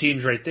couple of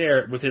teams right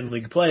there within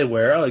league play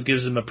where it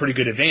gives them a pretty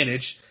good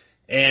advantage.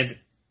 And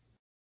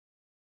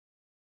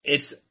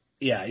it's,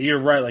 you're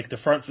right. The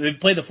front, they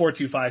play the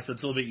 4-2-5, so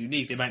it's a little bit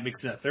unique. They might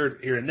mix in that third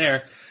here and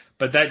there,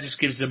 but that just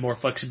gives them more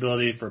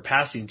flexibility for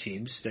passing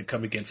teams that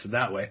come against them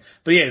that way.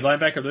 But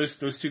linebacker,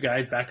 those 2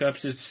 guys,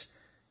 backups,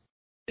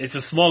 it's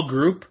a small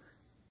group,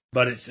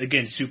 but it's,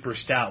 again, super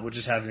stout. We're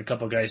just having a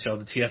couple of guys show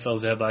the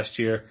TFLs they had last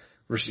year,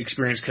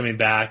 experience coming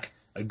back,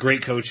 a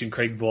great coach in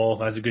Craig Bull,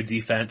 who has a good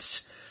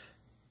defense.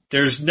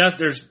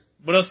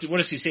 What else do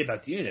you say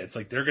about the unit?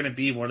 It's they're going to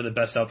be one of the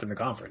best out in the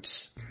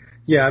conference.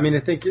 Yeah, I mean, I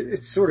think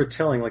it's sort of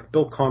telling.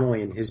 Bill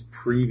Connolly in his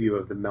preview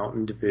of the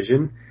Mountain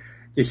Division,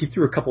 he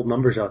threw a couple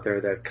numbers out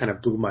there that kind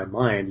of blew my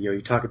mind.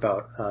 You talk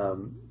about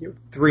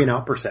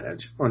 3-and-out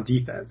percentage on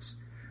defense.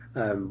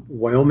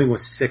 Wyoming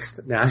was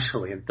 6th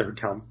nationally in third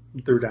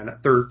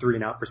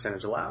 3-and-out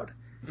percentage allowed.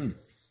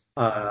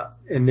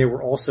 And they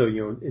were also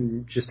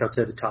in just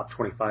outside the top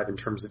 25 in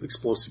terms of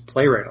explosive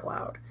play rate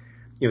allowed.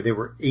 They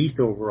were 8th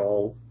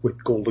overall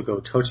with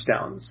goal-to-go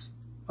touchdowns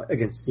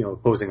against,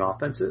 opposing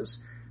offenses.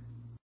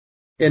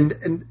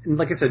 And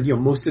like I said,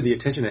 most of the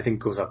attention I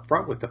think goes up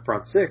front with the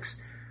front six.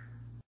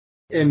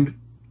 And,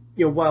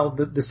 while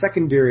the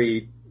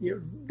secondary,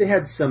 they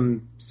had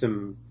some,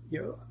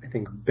 I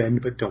think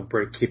bend but don't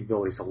break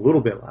capabilities a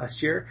little bit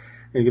last year.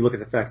 And you look at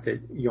the fact that,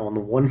 on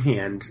the one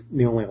hand,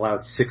 they only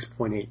allowed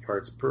 6.8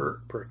 yards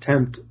per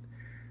attempt.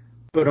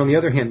 But on the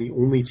other hand, the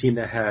only team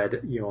that had,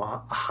 a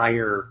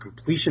higher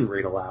completion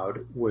rate allowed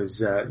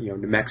was, New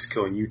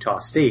Mexico and Utah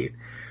State.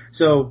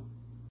 So,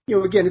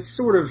 again, it's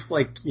sort of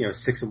like,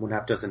 6 and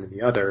 1/2 dozen in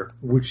the other.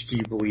 Which do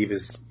you believe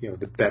is,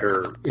 the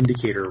better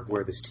indicator of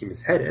where this team is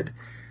headed?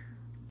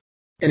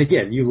 And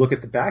again, you look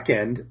at the back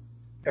end,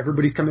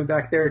 everybody's coming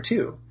back there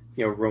too.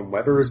 Rome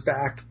Weber is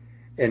back,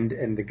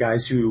 and the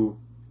guys who,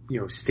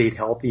 stayed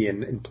healthy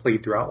and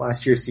played throughout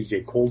last year,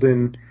 CJ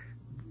Colden,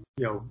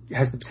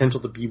 has the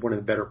potential to be one of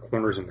the better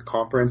corners in the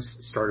conference,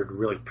 started to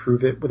really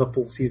prove it with a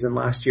full season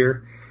last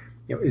year.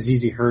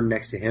 Azizi Hearn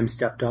next to him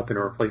stepped up and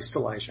replaced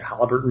Elijah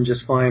Halliburton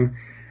just fine.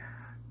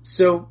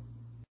 So,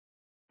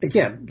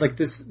 again, like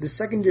the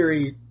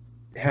secondary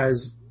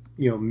has,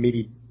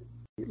 maybe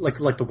like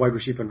the wide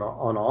receiver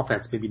on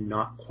offense, maybe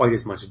not quite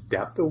as much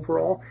depth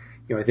overall.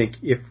 I think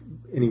if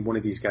any one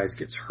of these guys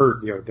gets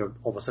hurt,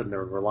 all of a sudden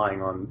they're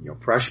relying on,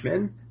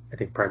 freshmen, I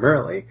think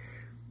primarily.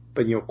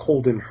 But,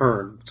 Colden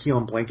Hearn,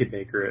 Keon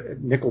Blankenbaker at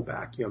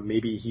nickelback,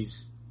 maybe he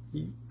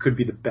could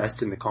be the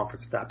best in the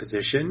conference at that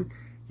position,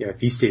 if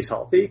he stays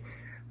healthy.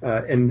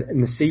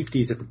 And the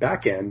safeties at the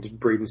back end,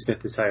 Braden Smith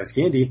and Sias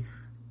Gandy,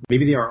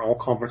 maybe they aren't all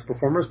conference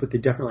performers, but they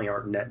definitely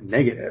aren't net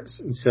negatives.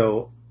 And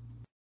so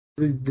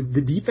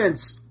the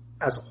defense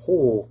as a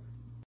whole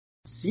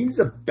seems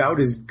about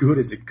as good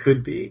as it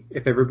could be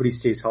if everybody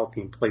stays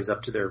healthy and plays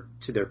up to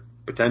their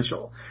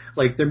potential.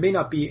 Like, there may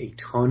not be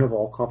a ton of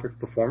all conference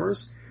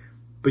performers,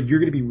 but you're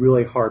going to be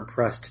really hard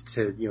pressed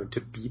to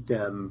beat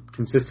them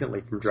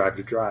consistently from drive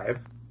to drive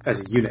as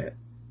a unit.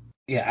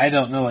 Yeah, I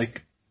don't know.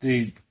 Like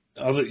you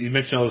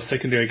mentioned all the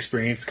secondary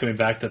experience coming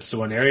back. That's the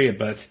one area,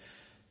 but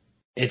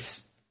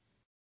it's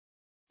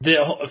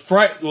the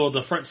front. Well,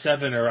 the front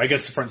seven, or I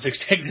guess the front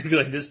six,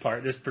 technically in this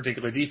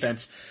particular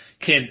defense,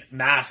 can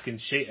mask and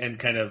shape and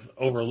kind of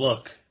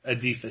overlook a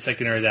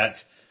secondary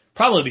that's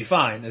probably be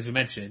fine, as we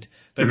mentioned,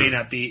 but may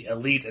not be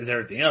elite as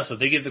everything else. So if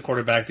they get the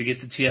quarterback, they get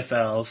the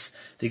TFLs,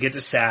 they get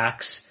the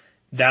sacks.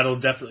 That'll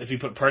definitely, if you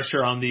put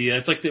pressure on the,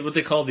 it's like what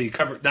they call the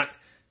cover,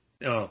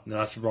 no,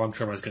 that's the wrong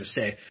term I was going to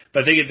say.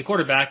 But if they get the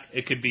quarterback,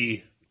 it could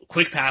be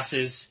quick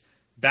passes,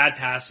 bad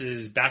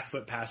passes, back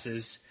foot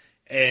passes,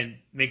 and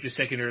make the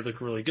secondary look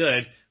really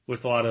good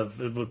with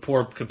with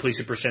poor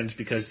completion percentage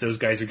because those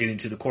guys are getting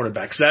to the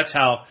quarterback. So that's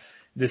how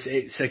this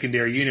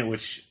secondary unit,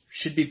 which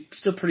should be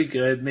still pretty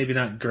good, maybe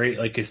not great,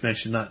 like it's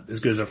mentioned, not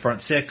as good as a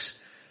front six.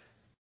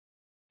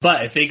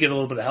 But if they get a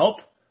little bit of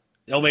help,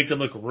 they'll make them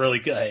look really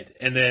good.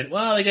 And then, they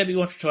got to be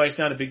once or twice,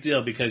 not a big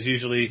deal, because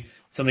usually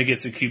somebody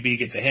gets a QB,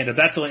 gets a handoff.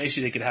 That's the only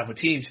issue they could have with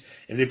teams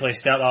if they play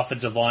stout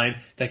offensive line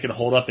that can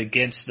hold up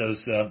against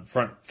those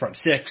front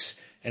six,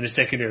 and the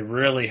secondary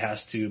really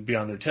has to be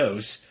on their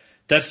toes.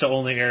 That's the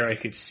only area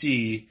I could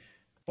see.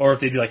 Or if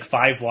they do like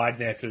 5 wide,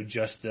 they have to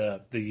adjust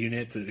the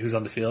unit who's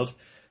on the field.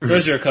 Mm-hmm.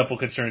 Those are a couple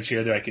concerns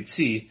here that I could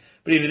see.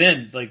 But even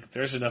then, like,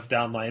 there's enough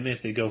down linemen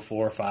if they go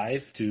 4 or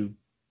 5 to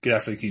get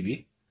after the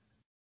QB.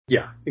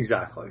 Yeah,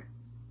 exactly.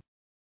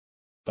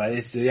 But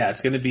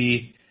it's going to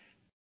be.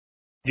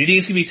 Do you think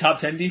it's going to be top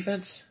 10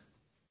 defense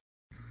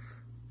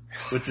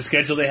with the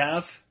schedule they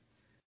have?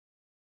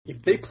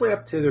 If they play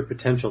up to their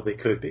potential, they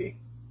could be.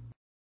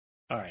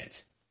 All right.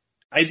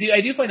 I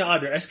do find it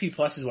odd. Their SP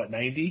plus is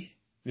 90?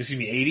 Excuse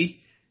me, 80?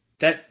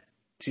 That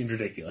seems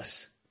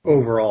ridiculous.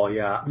 Overall,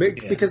 yeah.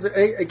 Because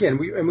again,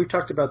 we've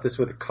talked about this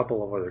with a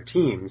couple of other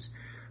teams,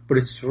 but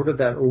it's sort of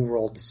that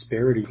overall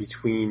disparity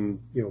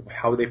between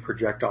how they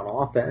project on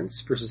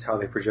offense versus how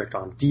they project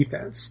on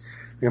defense.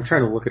 I'm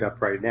trying to look it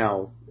up right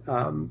now.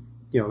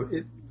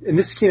 And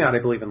this came out, I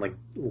believe, in like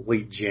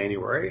late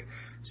January.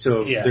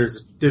 So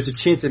there's a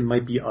chance it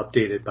might be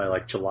updated by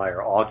like July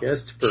or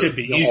August for Should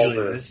be.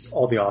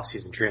 all the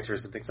off-season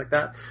transfers and things like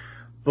that.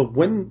 But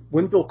when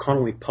Bill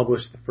Connolly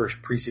published the first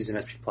preseason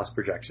SP Plus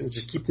projections,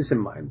 just keep this in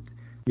mind.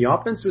 The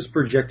offense was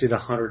projected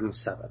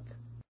 107th,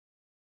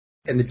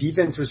 and the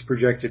defense was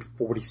projected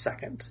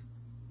 42nd.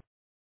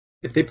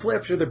 If they play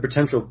up to their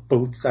potential,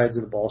 both sides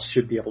of the ball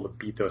should be able to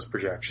beat those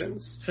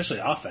projections. Especially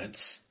offense.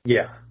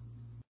 Yeah.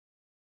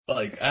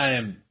 Like,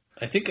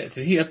 I think,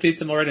 did he update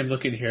them already? I'm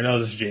looking here. No,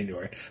 this is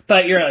January.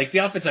 But you're right, like, the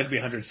offense not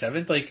going to be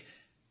 107th. Like,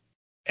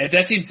 and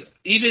that seems,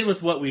 even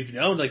with what we've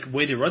known, like, the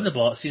way they run the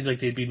ball, it seems like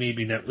they'd be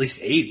maybe at least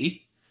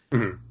 80.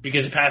 Mm-hmm.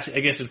 Because I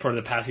guess it's part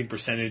of the passing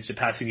percentage. The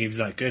passing game's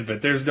not good, but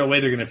there's no way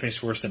they're going to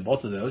finish worse than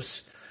both of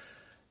those.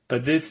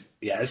 But this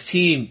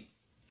team,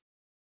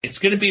 it's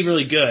going to be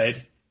really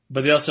good.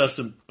 But they also have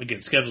some,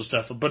 again, schedule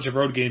stuff, a bunch of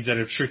road games that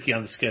are tricky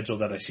on the schedule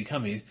that I see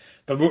coming.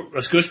 But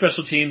let's go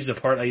special teams, the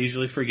part I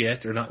usually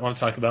forget or not want to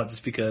talk about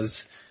just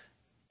because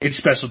it's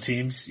special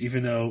teams,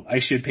 even though I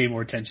should pay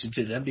more attention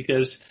to them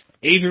because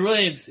Avery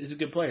Williams is a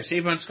good player.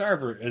 Savon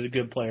Scarver is a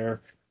good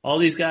player. all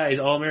these guys,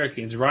 all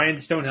Americans,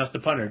 Ryan Stonehouse, the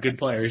punter, good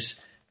players,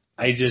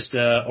 I just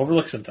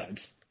overlook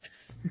sometimes.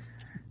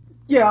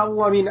 Yeah,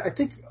 well, I mean, I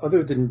think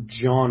other than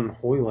John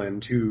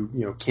Hoyland, who,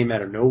 came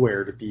out of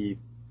nowhere to be,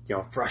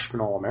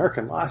 freshman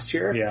All-American last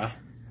year. Yeah.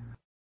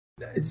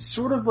 It's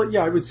sort of like,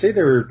 I would say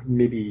there are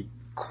maybe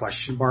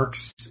question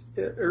marks,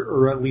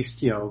 or at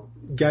least,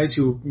 guys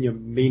who,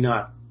 may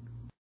not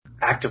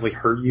actively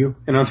hurt you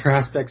in other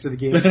aspects of the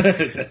game.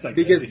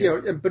 Because,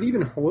 but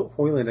even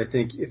Hoyland, I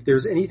think, if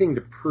there's anything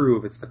to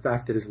prove, it's the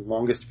fact that his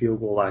longest field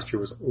goal last year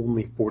was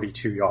only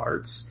 42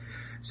 yards.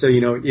 So,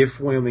 if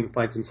Wyoming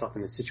finds himself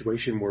in a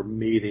situation where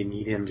maybe they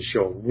need him to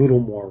show a little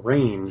more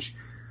range,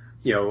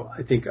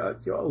 I think a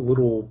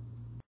little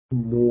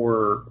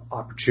more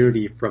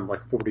opportunity from like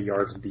 40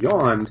 yards and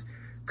beyond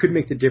could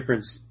make the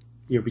difference,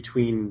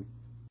 between,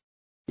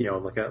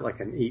 like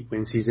an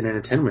 8-win season and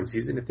a 10-win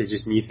season if they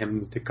just need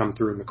him to come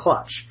through in the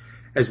clutch,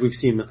 as we've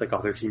seen with like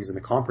other teams in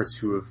the conference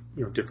who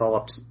have,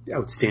 developed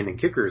outstanding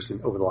kickers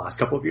over the last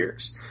couple of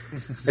years.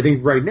 I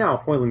think right now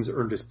Hoyland's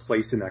earned his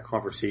place in that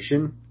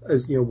conversation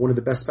as, one of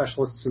the best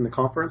specialists in the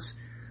conference.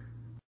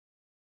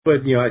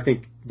 But, I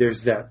think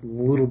there's that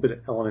little bit of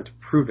element to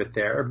prove it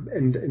there.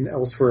 And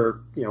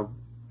elsewhere,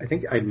 I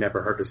think I'd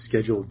never heard of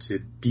scheduled to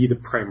be the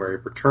primary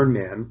return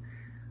man.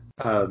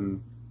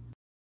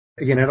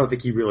 Again, I don't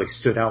think he really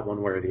stood out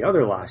one way or the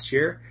other last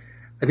year.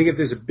 I think if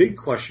there's a big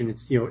question,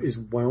 it's, is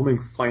Wyoming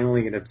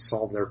finally going to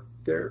solve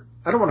their,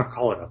 I don't want to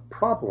call it a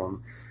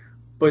problem,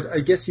 but I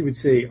guess you would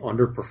say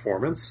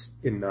underperformance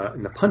in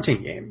the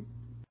punting game.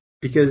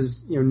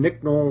 Because,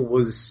 Nick Knoll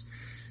was,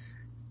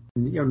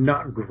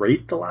 not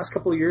great the last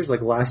couple of years.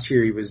 Like last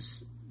year he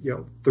was,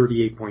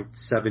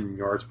 38.7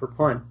 yards per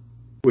punt,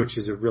 which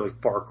is a really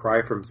far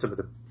cry from some of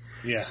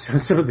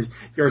the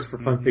yards per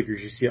punt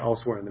figures you see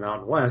elsewhere in the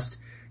Mountain West.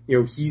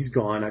 He's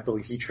gone. I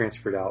believe he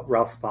transferred out.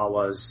 Ralph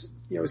Fawas,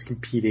 is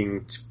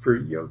competing for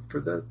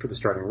the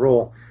starting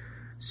role.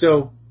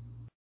 So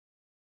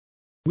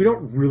we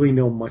don't really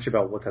know much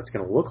about what that's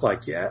going to look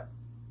like yet.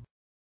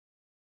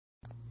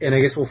 And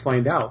I guess we'll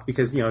find out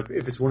because,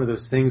 if it's one of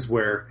those things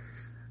where,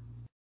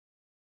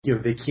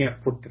 they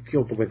can't flip the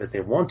field the way that they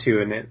want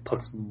to, and it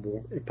puts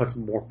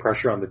more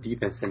pressure on the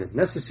defense than is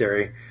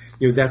necessary.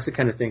 That's the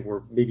kind of thing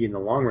where maybe in the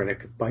long run it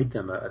could bite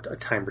them a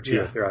time or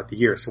two throughout the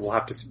year. So we'll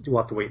have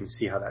to wait and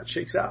see how that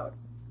shakes out.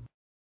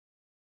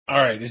 All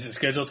right, is it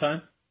schedule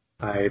time?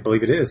 I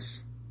believe it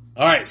is.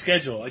 All right,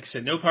 schedule. Like I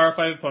said, no Power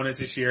 5 opponents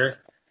this year.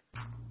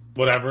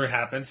 Whatever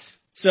happens.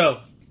 So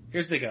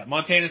here's the thing: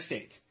 Montana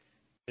State.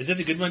 Is it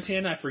the good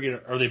Montana? I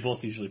forget. Are they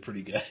both usually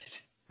pretty good?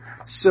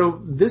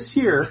 So this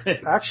year,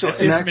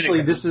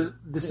 actually, this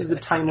is a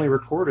timely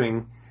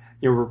recording.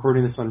 We're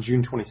recording this on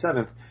June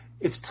 27th.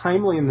 It's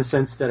timely in the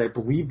sense that I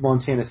believe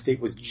Montana State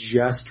was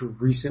just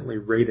recently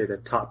rated a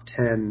top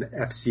 10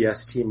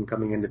 FCS team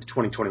coming into the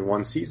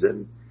 2021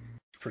 season.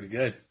 Pretty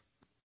good.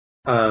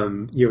 I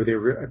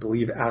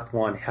believe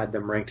Athlon had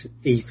them ranked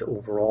 8th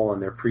overall in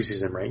their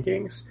preseason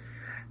rankings,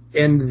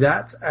 and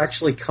that's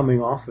actually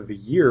coming off of a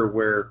year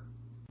where,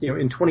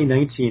 in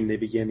 2019 they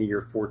began the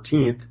year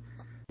 14th.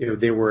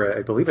 They were,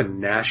 I believe, a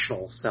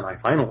national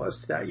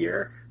semifinalist that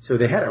year. So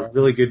they had a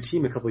really good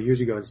team a couple of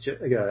years ago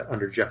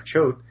under Jeff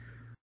Choate.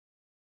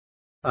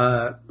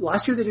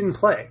 Last year they didn't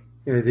play.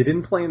 They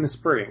didn't play in the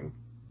spring.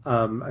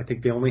 I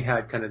think they only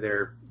had kind of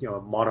their,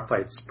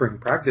 modified spring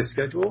practice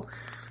schedule.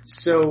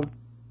 So,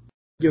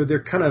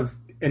 they're kind of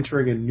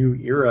entering a new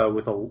era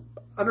with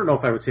I don't know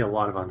if I would say a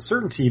lot of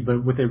uncertainty,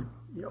 but with a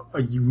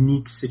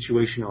unique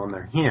situation on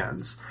their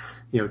hands.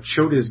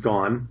 Choate is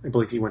gone. I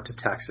believe he went to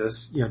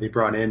Texas. They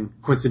brought in,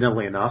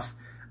 coincidentally enough,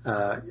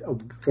 a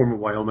former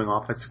Wyoming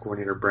offensive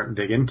coordinator, Brent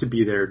Vigen, to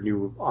be their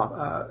new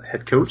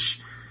head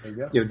coach.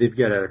 They've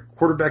got a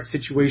quarterback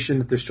situation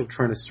that they're still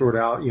trying to sort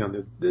out.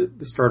 The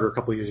starter a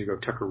couple of years ago,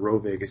 Tucker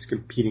Rovig, is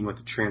competing with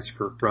the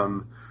transfer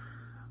from,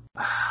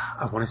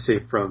 I want to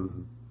say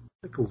from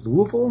like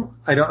Louisville.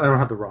 I don't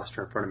have the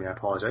roster in front of me. I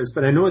apologize,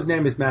 but I know his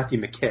name is Matthew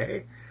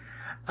McKay.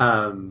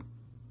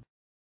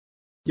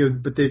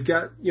 But they've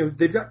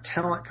got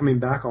talent coming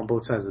back on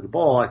both sides of the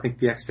ball. I think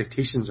the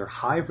expectations are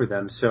high for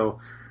them. So,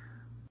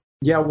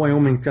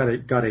 Wyoming got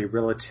a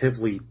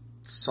relatively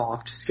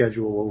soft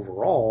schedule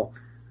overall.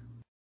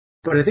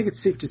 But I think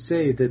it's safe to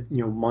say that,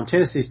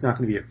 Montana State's not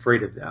going to be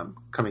afraid of them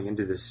coming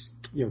into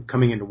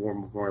War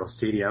Memorial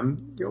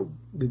Stadium.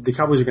 The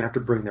Cowboys are going to have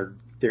to bring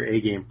their A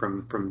game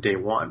from day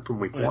one, from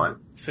week one.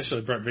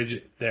 Especially Brent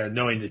Vigen there,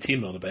 knowing the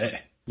team a little bit.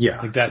 Yeah.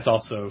 I think that's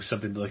also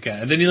something to look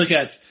at. And then you look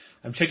at,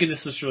 I'm checking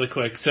this list really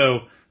quick. So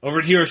over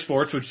at Hero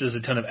Sports, which does a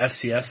ton of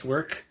FCS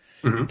work,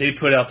 they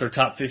put out their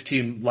top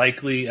 15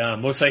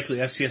 most likely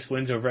FCS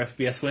wins over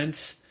FBS wins.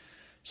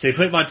 So they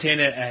put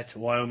Montana at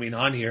Wyoming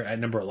on here at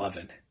number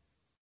 11.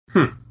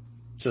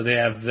 So they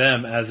have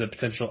them as a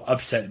potential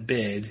upset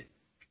bid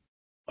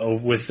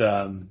with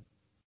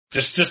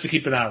just to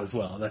keep an eye out as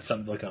well. That's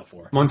something to look out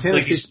for. Montana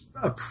is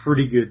a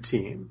pretty good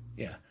team.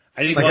 Yeah.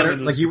 I think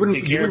you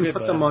wouldn't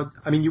put them on.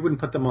 I mean, you wouldn't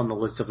put them on the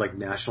list of like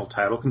national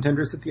title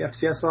contenders at the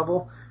FCS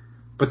level,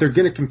 but they're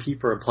going to compete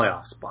for a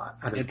playoff spot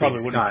out of the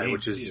probably Big Sky, win a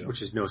which game,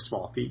 is no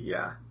small feat.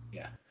 Yeah.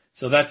 Yeah.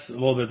 So that's a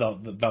little bit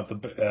about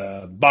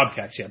the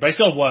Bobcats here. But I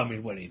still have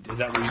Wyoming winning. Is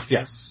that what you say?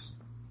 Yes.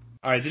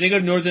 All right. Then they go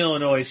to Northern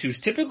Illinois, who's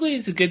typically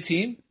is a good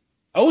team.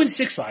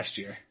 0-6 last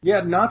year.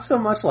 Yeah, not so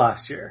much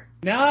last year.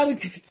 Not a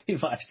good team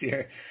last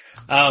year.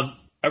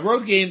 A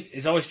road game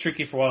is always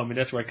tricky for Wyoming.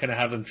 That's where I kind of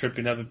have them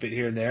tripping up a bit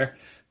here and there.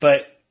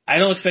 But I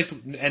don't expect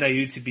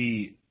NIU to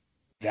be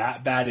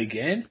that bad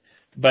again.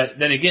 But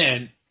then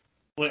again,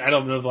 I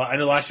don't know. I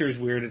know last year was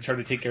weird. It's hard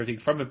to take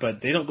everything from it,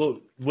 but they don't go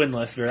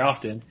winless very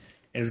often.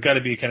 And there's got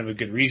to be kind of a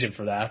good reason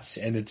for that.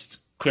 And it's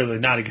clearly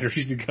not a good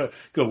reason to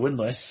go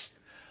winless.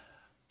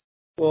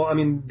 Well, I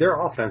mean, their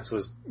offense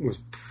was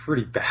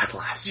pretty bad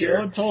last year.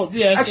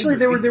 Yeah, actually,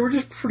 they were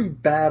just pretty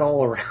bad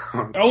all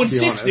around.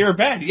 0-6, they were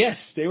bad. Yes,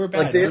 they were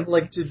bad.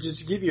 To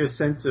just give you a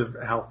sense of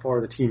how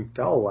far the team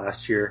fell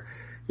last year,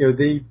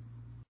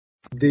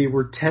 they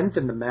were 10th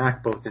in the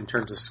MAC both in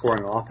terms of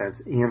scoring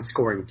offense and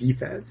scoring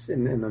defense.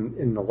 And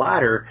in the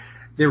latter,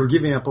 they were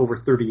giving up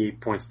over 38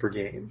 points per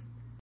game.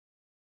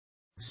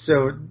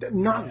 So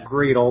not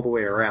great all the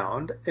way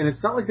around. And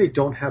it's not like they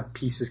don't have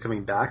pieces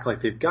coming back.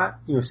 Like they've got,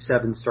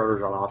 7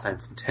 starters on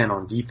offense and 10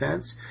 on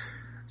defense.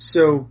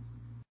 So,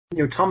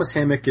 Thomas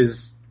Hammock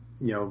is,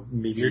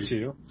 maybe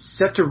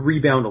set to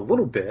rebound a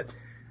little bit,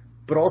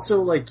 but also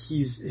like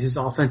his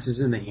offense is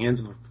in the hands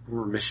of a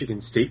former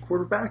Michigan State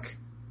quarterback.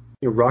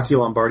 Rocky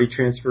Lombardi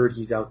transferred.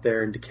 He's out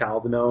there in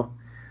DeKalb now.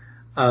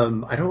 As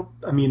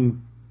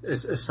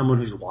someone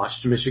who's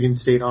watched Michigan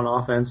State on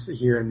offense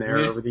here and there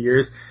over the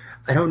years,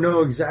 I don't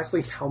know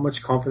exactly how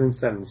much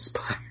confidence that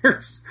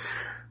inspires.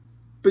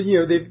 But,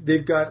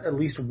 they've got at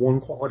least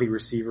one quality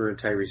receiver in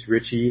Tyrese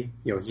Ritchie.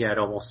 He had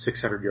almost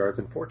 600 yards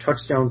and 4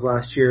 touchdowns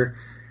last year.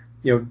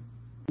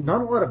 Not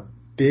a lot of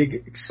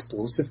big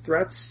explosive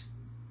threats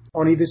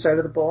on either side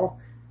of the ball.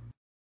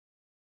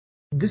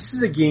 This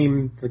is a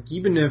game, like,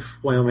 even if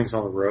Wyoming's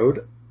on the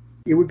road,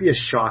 it would be a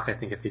shock, I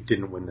think, if they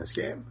didn't win this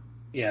game.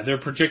 Yeah, their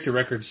projected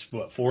record's,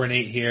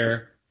 4-8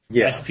 here.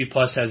 Yeah. SP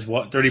Plus has,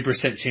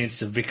 30% chance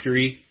of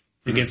victory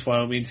against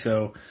Wyoming,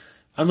 so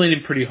I'm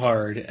leaning pretty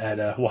hard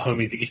at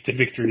Wyoming to get the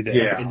victory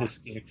there in this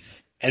game.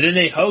 And then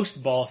they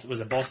host Ball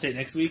State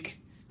next week?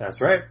 That's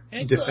right.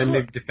 And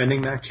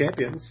defending MAC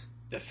champions.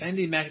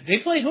 Defending MAC.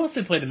 Who else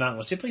they played in Mountain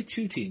West? They played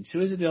 2 teams.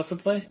 Who is it they also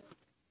play?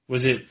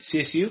 Was it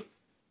CSU?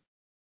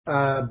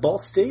 Ball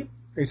State?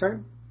 Are you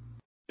talking?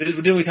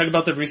 Didn't we talk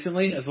about them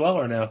recently as well,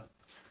 or no?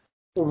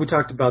 Well, we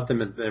talked about them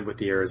with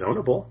the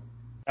Arizona Bowl.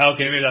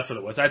 Okay, maybe that's what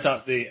it was. I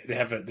thought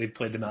they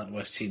played the Mountain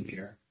West team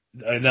here.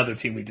 Another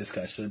team we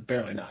discussed, so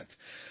apparently not.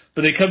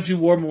 But they come to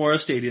War Memorial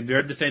Stadium.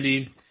 They're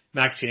defending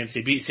MAC champs.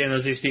 They beat San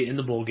Jose State in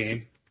the bowl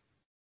game.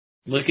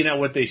 Looking at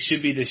what they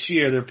should be this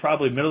year, they're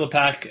probably middle of the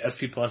pack.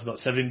 SP Plus about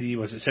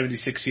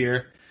 76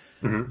 here.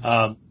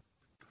 Mm-hmm.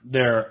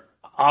 Their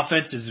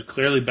offense is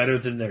clearly better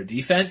than their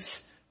defense,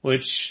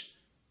 which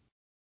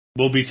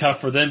will be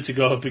tough for them to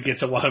go up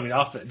against a Wyoming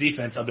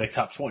defense of like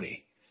top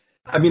 20.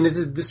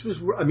 This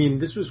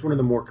was one of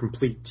the more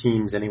complete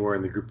teams anywhere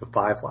in the group of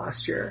 5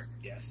 last year.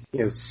 Yes.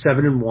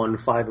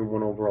 7-1,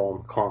 5-1 overall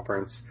in the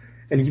conference.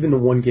 And even the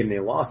one game they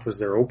lost was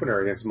their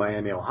opener against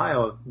Miami,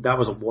 Ohio. That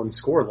was a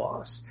 1-score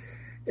loss.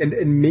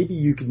 And maybe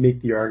you could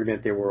make the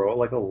argument they were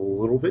like a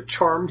little bit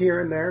charmed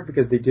here and there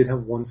because they did have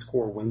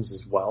 1-score wins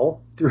as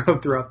well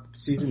throughout the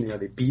season.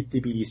 They beat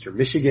Eastern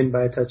Michigan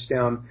by a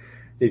touchdown.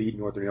 They beat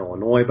Northern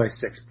Illinois by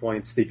 6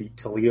 points. They beat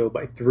Toledo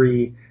by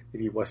 3. They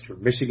beat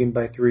Western Michigan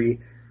by 3.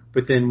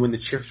 But then when the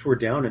chips were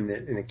down and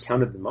it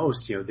counted the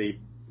most, they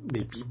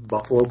beat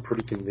Buffalo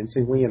pretty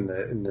convincingly in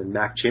the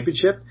MAC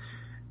championship,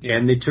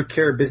 and they took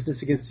care of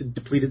business against a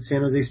depleted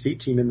San Jose State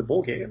team in the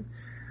bowl game.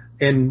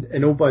 And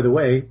oh, by the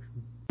way,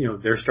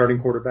 their starting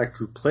quarterback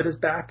Drew Plitt is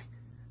back.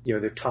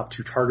 Their top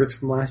 2 targets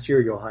from last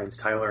year, Johannes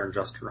Tyler and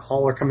Justin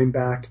Hall, are coming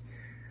back.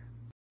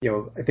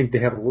 I think they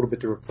have a little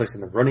bit to replace in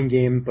the running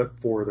game, but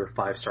 4 of their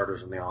 5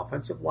 starters on the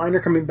offensive line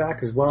are coming back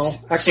as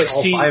well. Actually,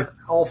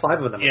 all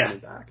five of them are coming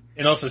back.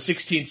 And also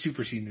 16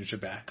 super seniors are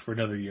back for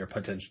another year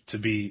potential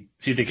see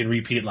if they can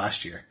repeat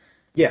last year.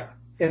 Yeah,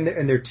 and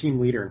their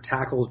team leader in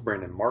tackles,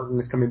 Brandon Martin,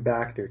 is coming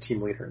back. Their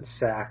team leader in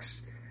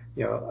sacks,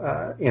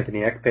 Anthony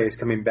Ekpe is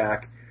coming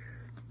back.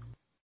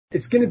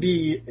 It's going to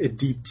be a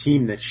deep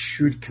team that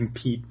should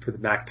compete for the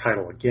MAC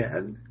title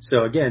again.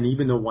 So again,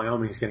 even though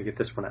Wyoming is going to get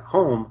this one at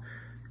home,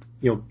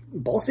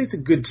 Ball State's a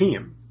good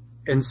team.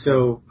 And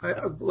so,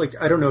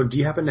 I don't know, do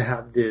you happen to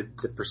have the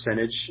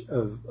percentage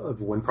of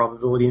win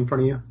probability in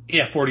front of you?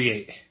 Yeah,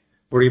 48.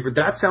 48, but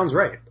that sounds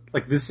right.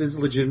 Like, this is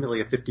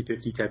legitimately a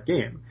 50-50 type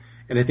game.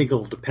 And I think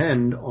it'll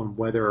depend on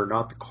whether or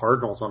not the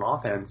Cardinals on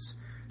offense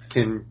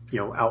can,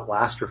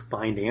 outlast or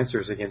find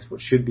answers against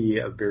what should be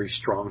a very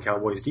strong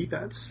Cowboys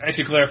defense. I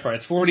should clarify,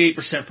 it's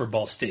 48% for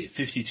Ball State,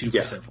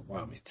 52% for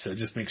Wyoming. So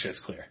just make sure it's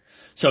clear.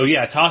 So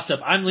yeah, toss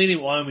up. I'm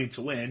leaning Wyoming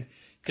to win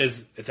because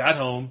it's at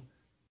home.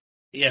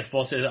 Yes,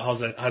 Ball State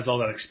has all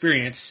that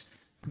experience,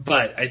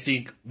 but I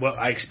think what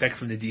I expect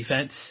from the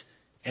defense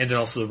and then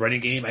also the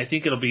running game, I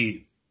think it'll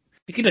be,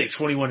 it could be like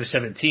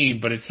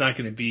 21-17, but it's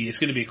going to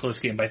be a close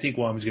game, but I think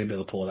Wyoming's going to be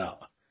able to pull it out.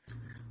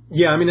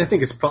 Yeah, I mean, I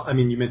think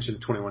you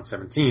mentioned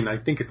 21-17.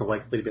 I think it's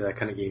likely to be that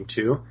kind of game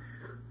too.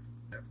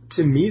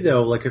 To me,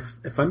 though, like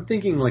if I'm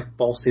thinking like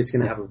Ball State's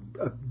going to have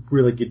a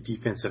really good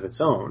defense of its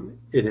own,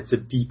 and it's a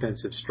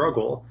defensive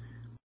struggle,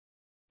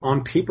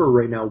 on paper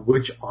right now,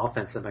 which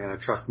offense am I going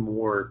to trust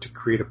more to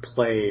create a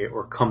play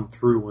or come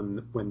through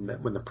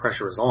when the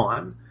pressure is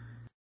on?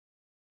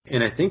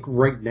 And I think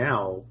right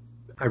now,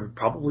 I would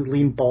probably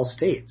lean Ball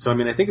State. So, I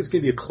mean, I think it's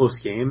going to be a close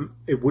game.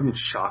 It wouldn't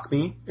shock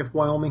me if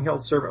Wyoming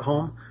held serve at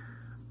home.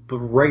 But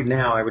right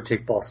now, I would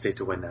take Ball State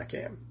to win that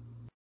game.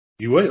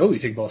 You would? Oh, you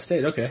take Ball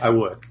State. Okay. I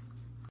would.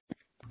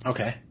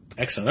 Okay.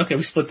 Excellent. Okay,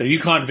 we split the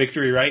UConn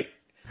victory, right?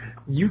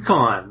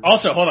 UConn.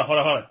 Also, hold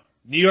on.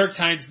 New York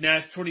Times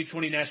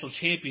 2020 National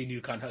Champion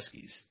UConn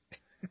Huskies.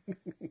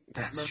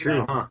 That's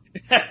true, huh?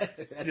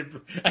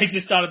 I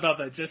just thought about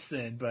that just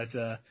then, but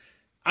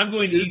I'm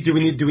going to. Do we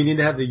need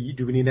to have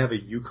a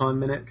UConn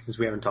minute since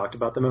we haven't talked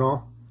about them at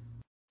all?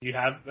 You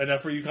have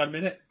enough for UConn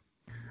minute?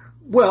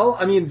 Well,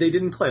 I mean, they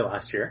didn't play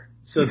last year,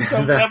 so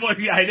I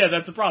know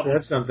that's a problem.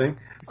 That's something.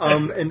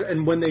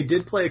 And when they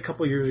did play a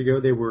couple years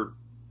ago, they were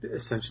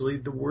essentially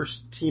the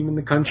worst team in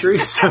the country.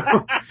 So,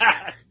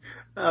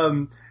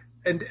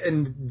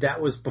 and that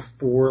was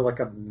before like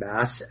a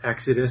mass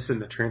exodus in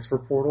the transfer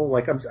portal.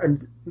 Like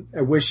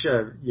I wish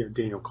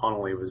Daniel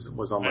Connolly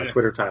was on my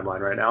Twitter timeline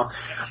right now.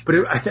 But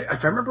if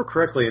I remember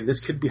correctly, and this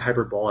could be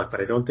hyperbolic,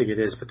 but I don't think it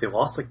is. But they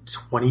lost like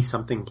 20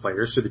 something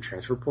players through the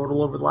transfer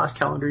portal over the last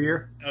calendar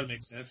year. That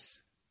makes sense.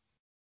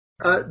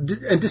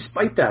 And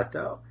despite that,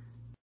 though,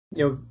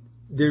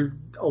 there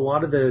a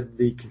lot of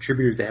the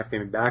contributors they have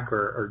coming back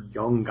are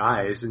young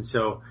guys, and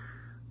so.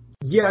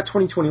 Yeah,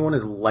 2021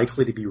 is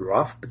likely to be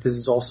rough, but this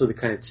is also the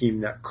kind of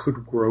team that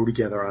could grow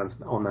together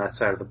on that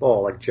side of the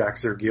ball. Like Jack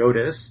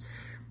Zergiotis,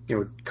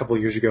 a couple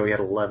of years ago he had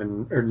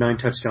 9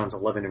 touchdowns,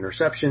 11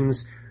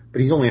 interceptions,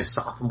 but he's only a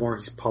sophomore.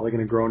 He's probably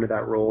going to grow into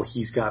that role.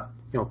 He's got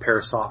a pair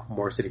of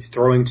sophomores that he's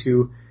throwing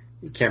to,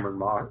 Cameron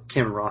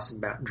Ross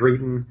and Matt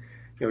Drayton.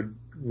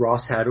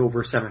 Ross had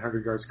over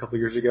 700 yards a couple of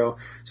years ago.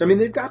 So I mean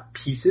they've got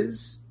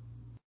pieces,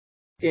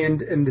 and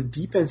the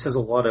defense has a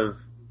lot of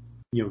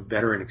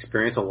veteran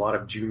experience, a lot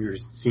of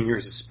juniors and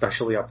seniors,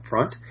 especially up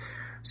front.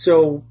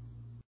 So,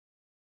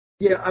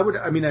 yeah, I'm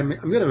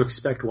going to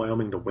expect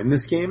Wyoming to win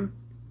this game.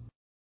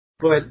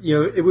 But,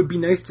 it would be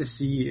nice to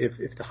see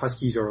if the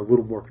Huskies are a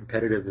little more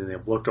competitive than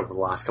they've looked over the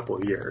last couple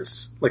of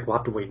years. Like, we'll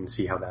have to wait and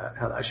see how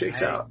that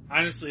shakes out. I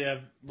honestly have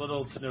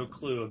little to no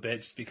clue a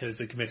bit just because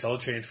they commit to all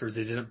transfers.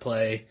 They didn't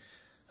play.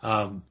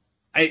 It'll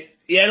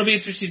be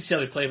interesting to see how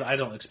they play, but I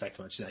don't expect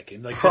much in that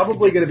game.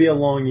 Probably going to be a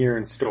long year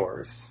in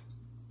stores.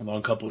 A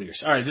long couple of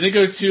years. All right, then they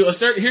go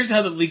to. Here's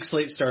how the league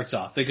slate starts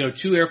off. They go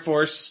to Air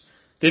Force.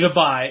 They have a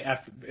bye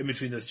in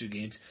between those two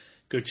games.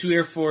 Go to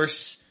Air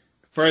Force,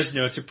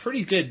 Fresno. It's a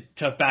pretty good,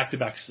 tough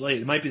back-to-back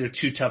slate. It might be their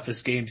 2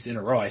 toughest games in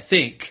a row, I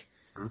think,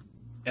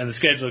 and the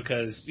schedule.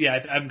 Because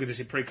I'm going to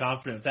say pretty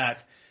confident of that.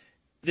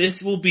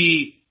 This will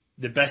be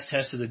the best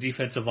test of the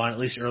defensive line, at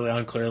least early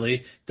on.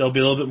 Clearly, they'll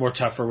be a little bit more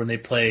tougher when they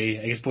play.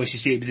 I guess Boise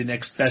State will be the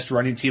next best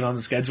running team on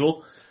the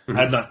schedule. Mm-hmm.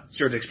 I'm not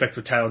sure to expect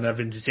with Tyler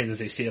Nevin to say as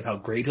they say of how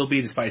great he'll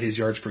be despite his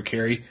yards per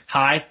carry.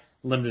 High,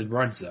 limited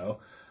runs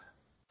though.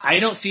 I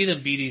don't see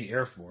them beating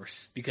Air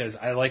Force because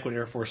I like what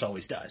Air Force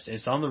always does.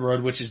 It's on the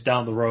road, which is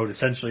down the road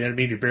essentially. I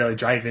mean, you're barely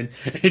driving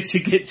to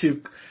get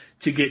to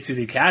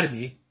the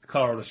academy,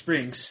 Colorado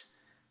Springs.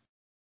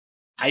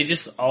 I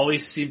just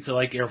always seem to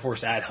like Air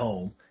Force at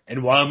home,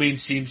 and Wyoming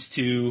seems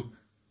to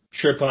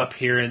trip up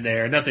here and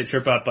there. Not they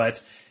trip up, but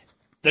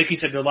like you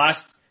said,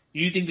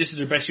 you think this is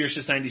their best year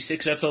since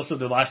 '96? That's also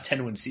their last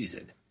 10-win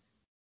season.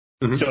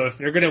 Mm-hmm. So if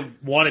they're going to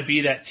want to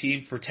be that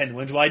team for 10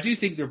 wins, well, I do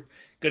think they're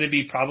going to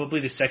be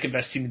probably the second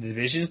best team in the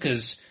division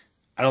because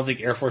I don't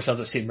think Air Force has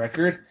the same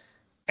record.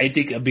 I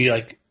think it'll be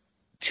like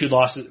 2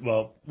 losses.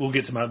 Well, we'll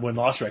get to my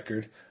win-loss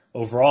record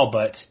overall,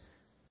 but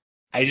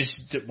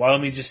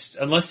Wyoming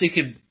unless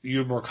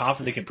you're more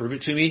confident they can prove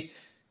it to me,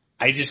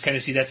 I just kind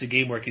of see that's a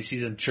game where I can see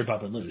them trip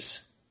up and lose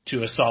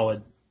to a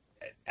solid,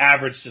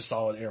 average to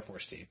solid Air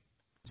Force team.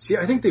 See,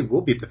 I think they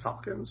will beat the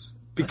Falcons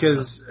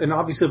because, and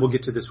obviously we'll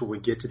get to this when we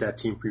get to that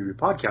team preview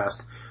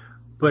podcast,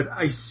 but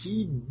I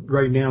see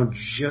right now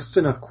just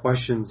enough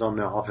questions on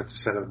the offensive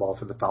side of the ball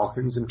for the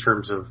Falcons in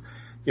terms of,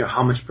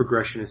 how much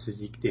progression is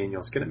Zeke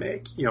Daniels going to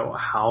make?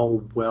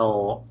 How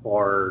well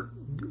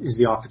is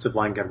the offensive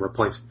line going to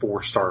replace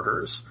 4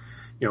 starters?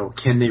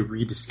 Can they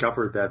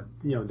rediscover that,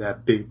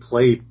 that big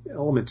play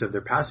element of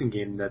their passing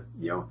game that,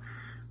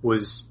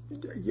 was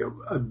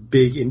a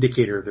big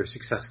indicator of their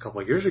success a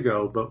couple of years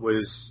ago, but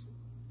was,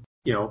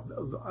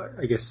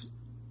 I guess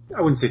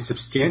I wouldn't say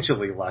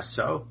substantially less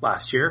so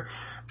last year,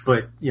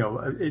 but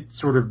it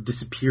sort of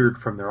disappeared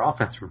from their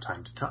offense from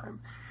time to time.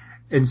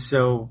 And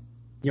so,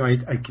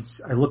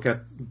 I look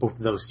at both of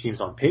those teams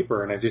on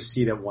paper and I just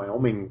see that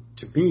Wyoming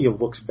to me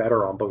looks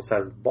better on both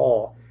sides of the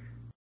ball,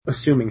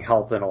 assuming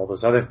health and all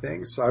those other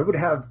things. So I would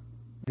have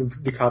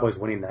the Cowboys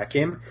winning that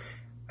game.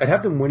 I'd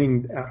have them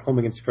winning at home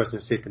against Fresno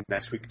State the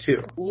next week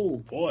too. Oh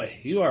boy,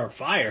 you are on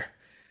fire.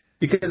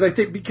 Because I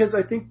think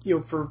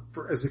for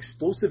as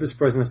explosive as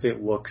Fresno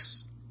State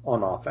looks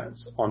on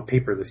offense on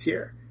paper this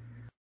year,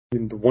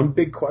 the one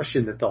big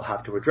question that they'll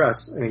have to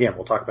address, and again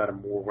we'll talk about it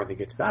more when they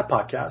get to that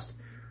podcast,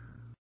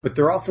 but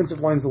their offensive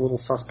line's a little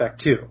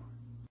suspect too.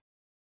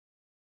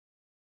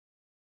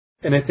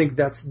 And I think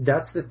that's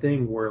the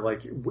thing where, like,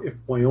 if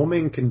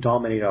Wyoming can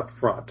dominate up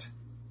front,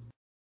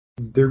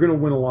 they're going to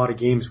win a lot of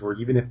games where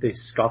even if they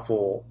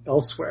scuffle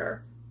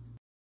elsewhere,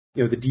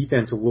 the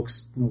defense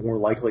looks more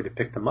likely to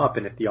pick them up.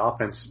 And if the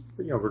offense,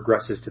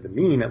 regresses to the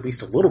mean at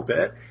least a little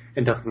bit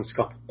and doesn't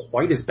scuffle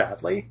quite as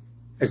badly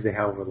as they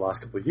have over the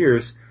last couple of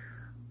years,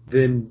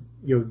 then,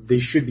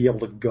 they should be able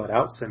to gut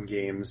out some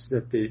games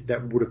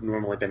that would have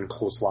normally been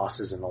close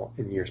losses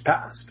in years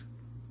past.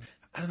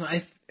 I don't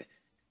know.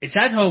 It's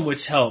at home,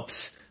 which helps.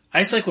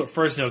 I just like what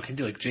Fresno can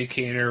do. Like Jake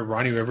Kaner,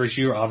 Ronnie Rivers,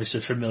 you're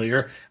obviously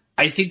familiar.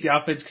 I think the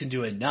offense can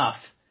do enough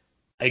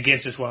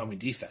against this Wyoming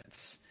defense.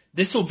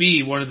 This will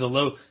be one of the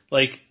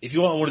if you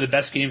want one of the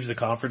best games of the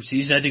conference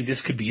season, I think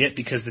this could be it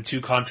because the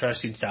two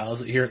contrasting styles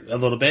here a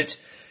little bit.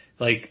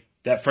 Like,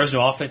 that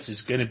Fresno offense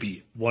is going to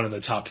be one of the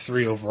top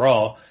 3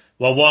 overall.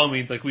 While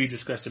Wyoming, like we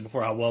discussed it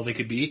before, how well they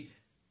could be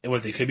and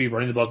what they could be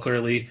running the ball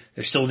clearly.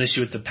 There's still an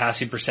issue with the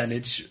passing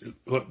percentage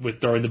with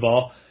throwing the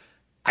ball.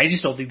 I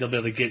just don't think they'll be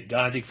able to get it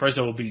done. I think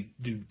Fresno will do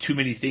too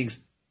many things,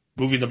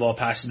 moving the ball,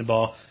 passing the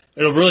ball.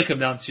 It'll really come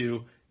down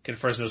to, can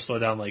Fresno slow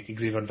down like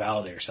Xavier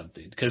Valade or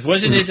something? Because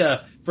wasn't it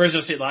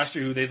Fresno State last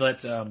year who they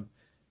let Todd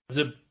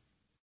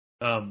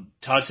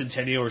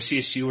Centennial or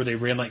CSU where they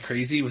ran like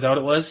crazy? Was that what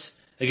it was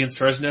against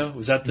Fresno?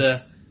 Was that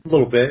the a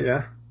little bit,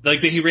 yeah.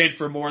 Like he ran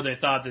for more than they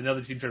thought. Then the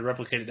other team tried to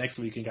replicate it next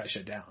week and got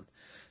shut down.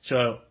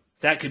 So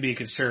that could be a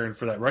concern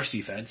for that rush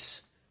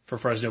defense for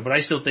Fresno. But I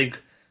don't think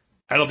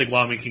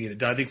Wyoming can get it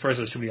done. I think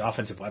Fresno has too many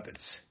offensive weapons.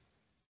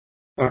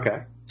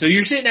 Okay. So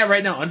you're sitting at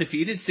right now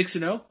undefeated,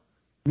 6-0?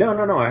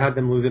 No. I had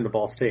them losing to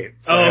Ball State.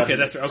 So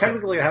that's right. Okay.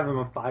 Technically, I have them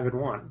at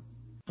 5-1.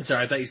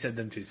 Sorry, I thought you said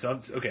them too.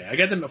 So okay, I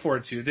got them at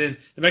 4-2. Then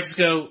New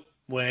Mexico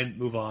win,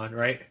 move on,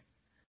 right?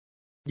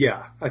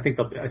 Yeah, I think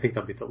they'll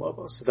beat the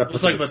Lobos. So that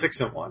puts them at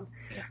 6-1.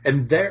 Yeah.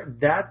 And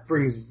that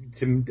brings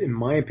to, in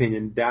my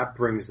opinion, that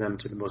brings them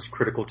to the most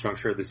critical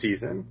juncture of the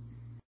season.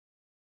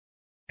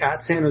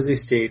 At San Jose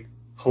State,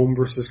 home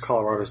versus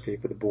Colorado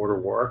State for the border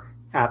war,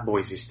 at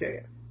Boise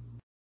State.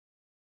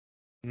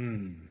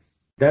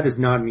 That is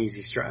not an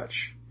easy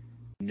stretch.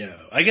 No.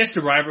 I guess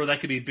the rivalry, that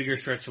could be a bigger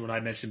stretch than what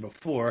I mentioned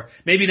before.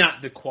 Maybe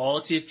not the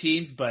quality of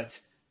teams, but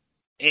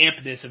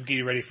ampness of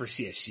getting ready for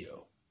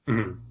CSU.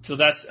 Mm-hmm. So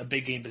that's a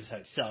big game beside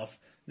itself.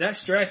 That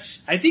stretch,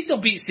 I think they'll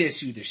beat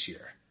CSU this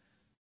year.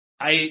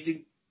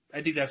 I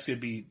think that's going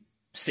to be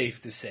safe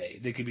to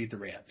say. They could beat the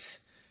Rams.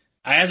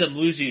 I have them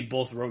losing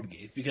both road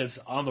games because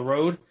on the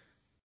road,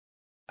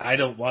 I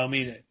don't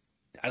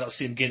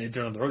see them getting it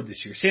done on the road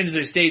this year. San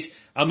Jose State,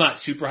 I'm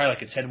not super high,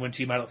 like a 10-win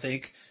team, I don't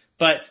think.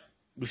 But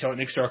we saw what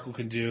Nick Starkel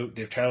can do.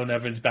 They have Tyler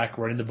Evans back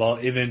running the ball.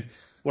 Even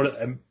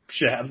I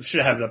should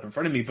have it up in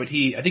front of me, but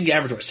I think he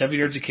averaged 7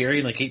 yards a carry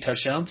and like 8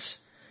 touchdowns.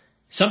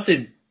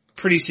 Something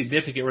pretty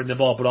significant running the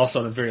ball, but also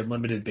on a very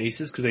limited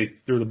basis because they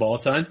threw the ball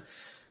a ton.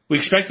 We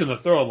expect them to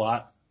throw a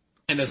lot,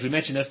 and as we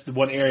mentioned, that's the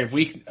one area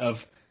of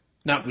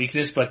not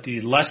weakness, but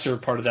the lesser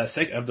part of that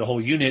of the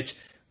whole unit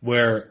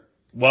where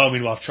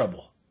Wyoming will have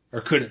trouble, or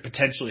could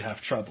potentially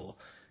have trouble.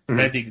 Mm-hmm.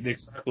 And I think Nick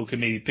Starkel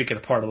can maybe pick it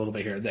apart a little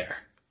bit here and there.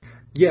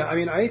 Yeah, I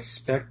mean, I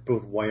expect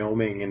both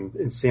Wyoming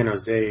and San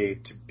Jose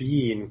to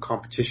be in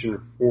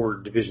competition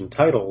for division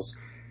titles.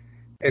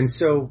 And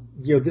so,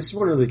 this is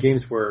one of the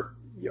games where,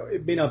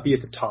 it may not be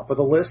at the top of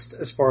the list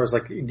as far as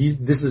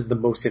this is the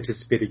most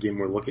anticipated game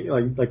we're looking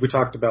at. Like we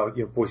talked about,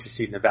 Boise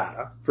State,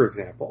 Nevada, for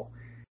example,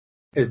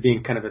 as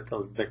being kind of at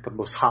the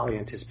most hotly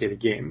anticipated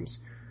games.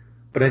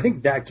 But I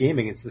think that game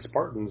against the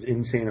Spartans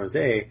in San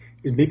Jose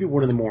is maybe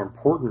one of the more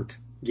important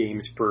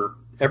games for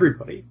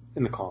everybody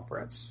in the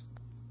conference.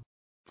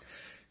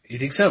 You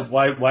think so?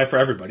 Why for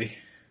everybody?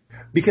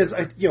 Because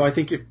I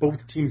think if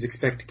both teams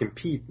expect to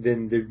compete,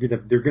 then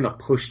they're gonna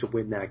push to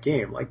win that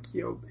game.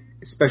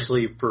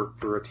 Especially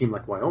for a team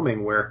like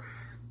Wyoming, where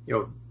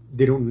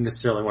they don't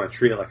necessarily want to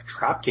treat it like a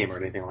trap game or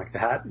anything like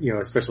that.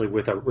 Especially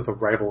with a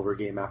rivalry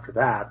game after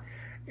that,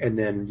 and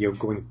then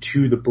going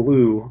to the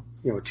Blue,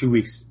 2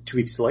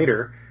 weeks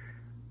later.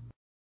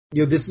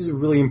 This is a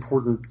really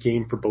important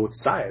game for both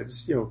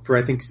sides.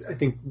 I think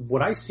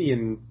what I see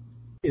in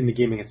the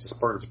game against the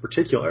Spartans in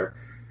particular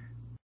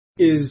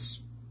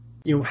is,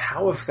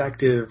 how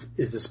effective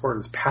is the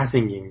Spartans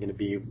passing game going to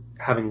be,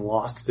 having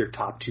lost their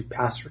top 2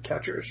 passer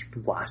catchers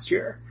from last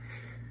year?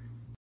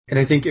 And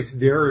I think if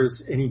there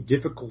is any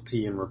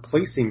difficulty in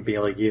replacing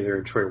Bailey Gaither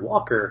and Trey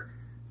Walker,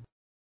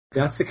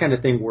 that's the kind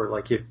of thing where,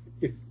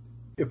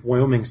 if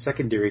Wyoming's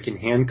secondary can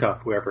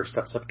handcuff whoever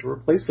steps up to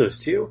replace those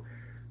two,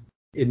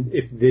 and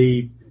if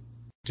they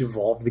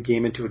devolve the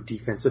game into a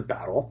defensive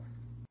battle,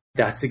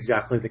 that's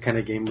exactly the kind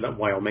of game that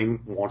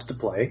Wyoming wants to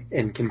play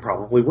and can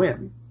probably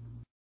win.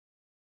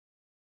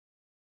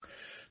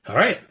 All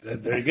right,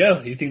 there you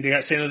go. You think they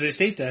got San Jose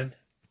State then?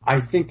 I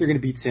think they're going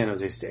to beat San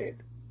Jose State.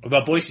 What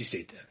about Boise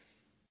State then?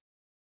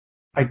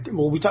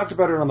 Well, we talked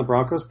about it on the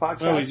Broncos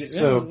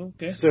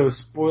podcast. So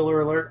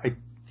spoiler alert, I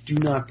do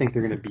not think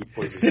they're going to beat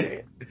Boise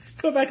State.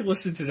 Go back and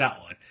listen to that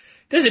one.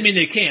 Doesn't mean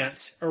they can't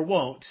or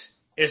won't.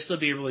 It'll still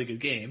be a really good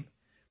game.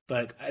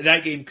 But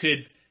that game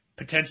could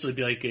potentially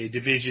be like a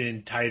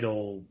division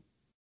title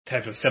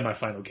type of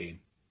semifinal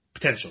game.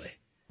 Potentially.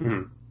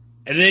 Mm-hmm.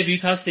 And then if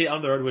Utah State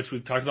on the road, which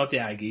we've talked about the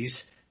Aggies,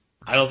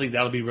 I don't think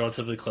that'll be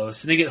relatively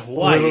close. And they get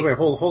Hawaii. Wait.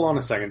 Hold on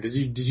a second. Did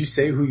you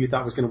say who you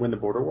thought was going to win the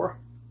border war?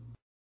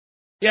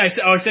 Yeah,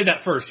 I said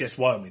that first. Yes,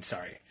 Wyoming.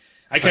 Sorry,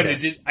 I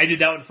did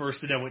that one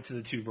first, and then went to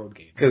the 2 road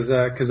games.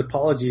 Because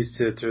apologies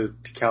to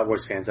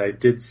Cowboys fans, I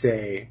did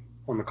say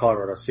on the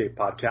Colorado State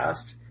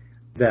podcast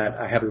that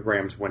I have the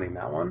Rams winning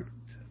that one.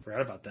 I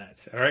forgot about that.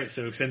 All right,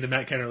 so send to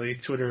Matt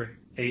Kennerly, Twitter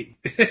hate.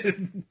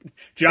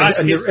 Josh,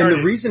 and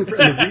the reason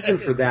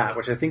for that,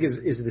 which I think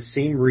is the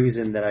same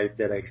reason that I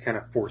kind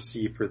of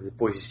foresee for the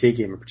Boise State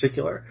game in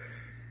particular,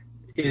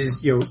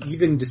 is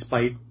even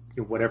despite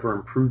whatever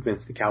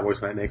improvements the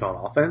Cowboys might make on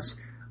offense,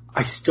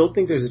 I still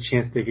think there's a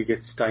chance they could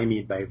get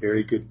stymied by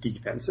very good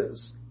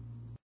defenses.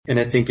 And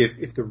I think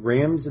if the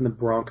Rams and the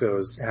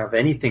Broncos have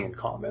anything in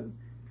common,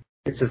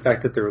 it's the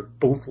fact that they're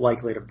both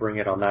likely to bring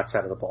it on that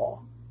side of the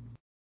ball.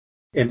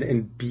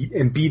 And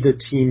be the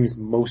teams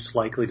most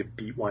likely to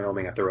beat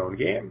Wyoming at their own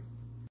game.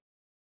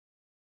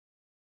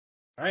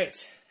 All right.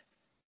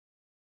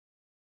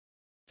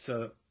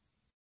 So,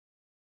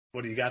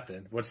 what do you got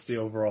then? What's the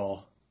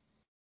overall?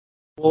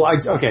 Well,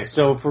 okay.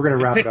 So if we're gonna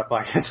wrap it up,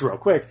 I guess real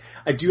quick,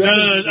 I do. No,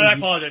 I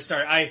apologize.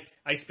 Sorry,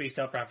 I spaced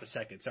out for half a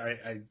second. Sorry,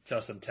 I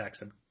saw some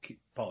text.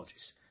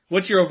 Apologies.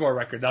 What's your overall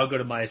record? I'll go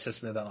to my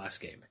assessment of that last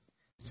game.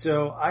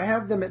 So I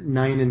have them at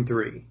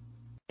 9-3.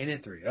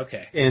 9-3,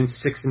 okay. And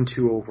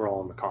 6-2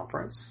 overall in the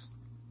conference.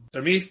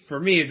 So for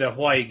me, the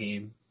Hawaii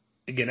game,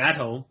 again at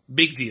home,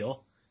 big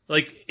deal.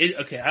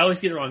 Okay, I always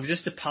get it wrong. Is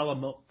this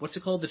the what's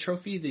it called? The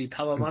trophy, the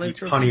Palamani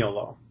trophy.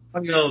 Paniolo,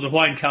 the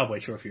Hawaiian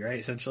Cowboy Trophy, right?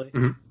 Essentially,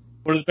 mm-hmm.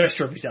 One of the best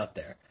trophies out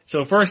there.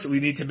 So first, we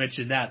need to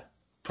mention that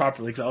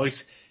properly because I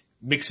always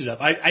mix it up.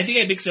 I think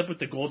I mix it up with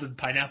the Golden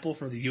Pineapple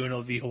for the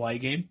UNLV Hawaii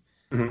game.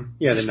 Mm-hmm.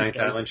 Yeah, the Ninth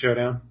Island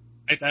Showdown.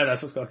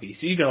 That's what's okay.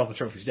 So you got all the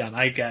trophies down.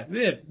 I got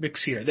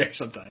mix here and there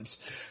sometimes.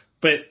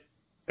 But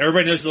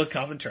everybody knows they love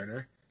Calvin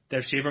Turner. They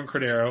have Chevron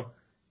Cordero.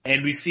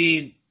 And we've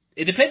seen –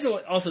 it depends on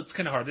 – also, it's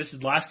kind of hard. This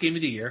is the last game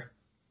of the year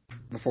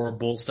before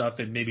bowl stuff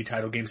and maybe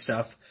title game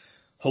stuff.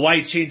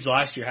 Hawaii changed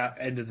last year,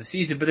 end of the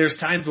season. But there's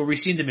times where we've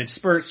seen them in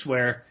spurts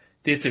where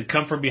they have to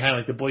come from behind,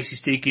 like the Boise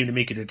State game, to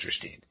make it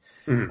interesting.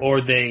 Mm-hmm.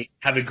 Or they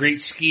have a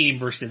great scheme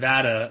versus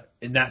Nevada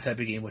in that type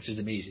of game, which is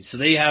amazing. So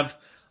they have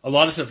a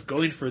lot of stuff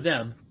going for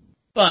them.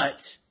 But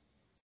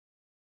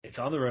it's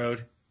on the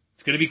road.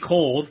 It's going to be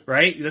cold,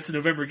 right? That's a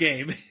November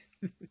game.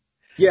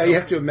 Yeah, you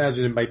have to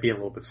imagine it might be a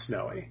little bit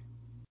snowy.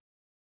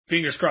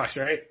 Fingers crossed,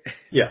 right?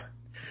 Yeah.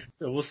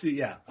 So we'll see,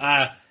 yeah.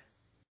 I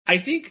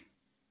think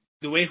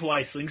the way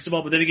Hawaii slings the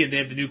ball, but then again, they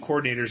have the new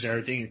coordinators and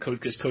everything, and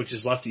because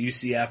coaches left at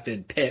UCF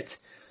and Pitt.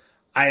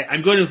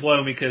 I'm going with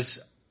Wyoming because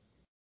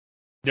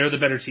they're the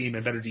better team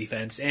and better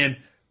defense. And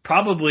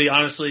probably,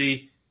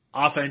 honestly,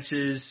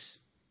 offenses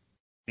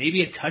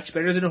maybe a touch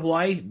better than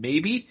Hawaii,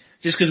 maybe,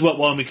 just because what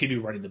Wyoming can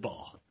do running the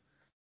ball.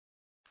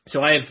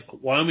 So I have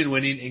Wyoming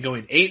winning and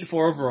going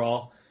 8-4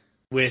 overall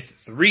with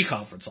 3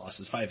 conference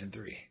losses,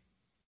 5-3.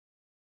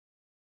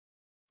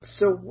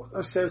 So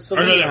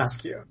let me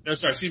ask you. No,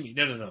 sorry, excuse me.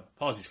 No.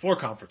 Apologies. 4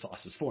 conference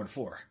losses,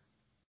 4-4.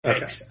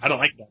 Okay. I don't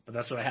like that, but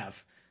that's what I have.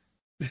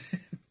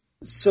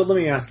 So let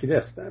me ask you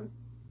this then.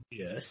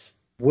 Yes.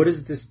 What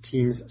is this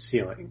team's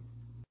ceiling?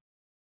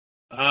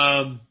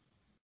 Honestly,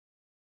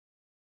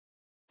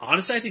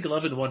 I think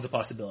 11-1's a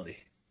possibility.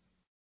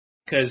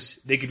 Because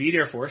they could beat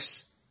Air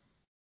Force,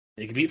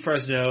 they could beat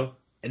Fresno,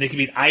 and they could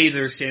beat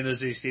either San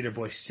Jose State or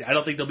Boise State. I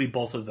don't think they'll beat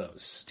both of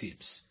those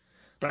teams.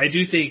 But I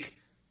do think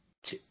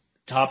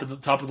top of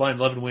the line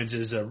 11 wins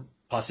is a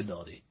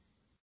possibility.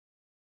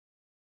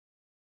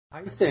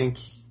 I think.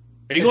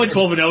 Are you going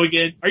 12-0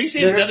 again? Are you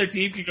saying another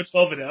team can go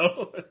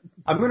 12-0?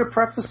 I'm going to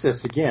preface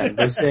this again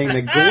by saying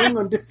that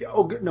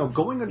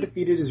going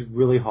undefeated is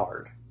really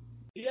hard.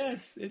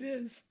 Yes, it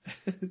is.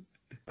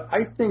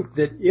 I think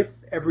that if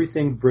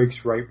everything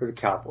breaks right for the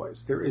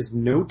Cowboys, there is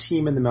no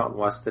team in the Mountain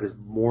West that is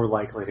more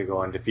likely to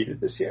go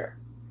undefeated this year.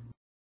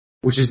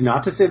 Which is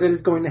not to say that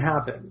it's going to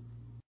happen.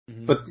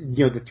 Mm-hmm. But,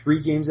 the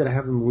 3 games that I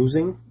have them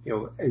losing,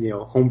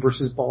 home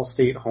versus Ball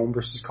State, home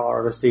versus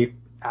Colorado State,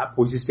 at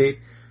Boise State,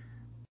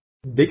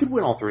 they could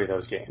win all 3 of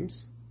those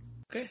games.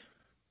 Okay.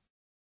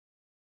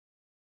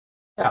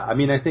 Yeah, I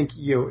mean, I think,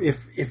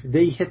 if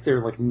they hit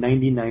their,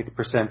 99th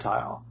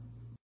percentile,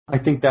 I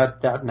think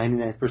that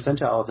 99th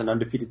percentile is an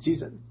undefeated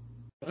season.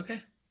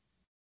 Okay.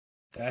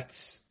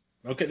 That's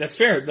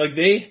fair.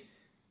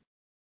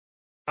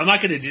 I'm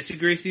not going to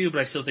disagree with you,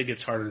 but I still think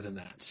it's harder than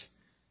that.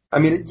 I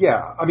mean,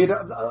 yeah. I mean,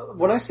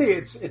 when I say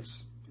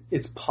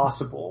it's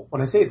possible,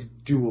 when I say it's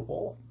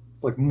doable,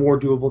 more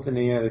doable than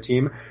any other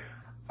team,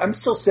 I'm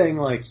still saying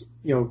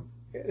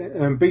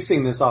and I'm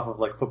basing this off of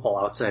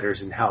Football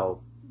Outsiders and how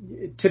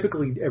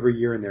typically every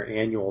year in their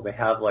annual, they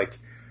have like,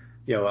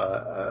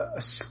 a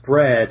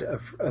spread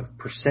of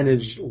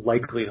percentage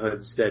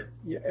likelihoods that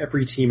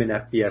every team in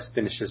FBS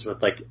finishes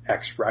with like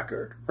X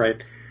record, right?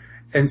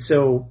 And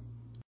so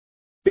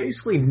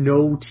basically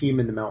no team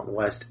in the Mountain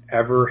West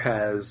ever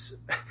has,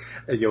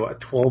 a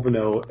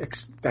 12-0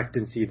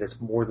 expectancy that's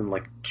more than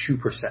like 2%,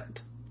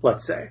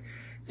 let's say.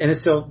 And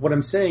so what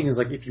I'm saying is,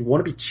 like, if you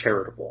want to be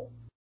charitable,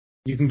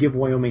 you can give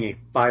Wyoming a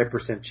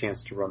 5%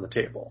 chance to run the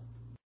table.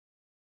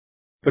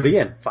 But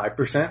again,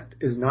 5%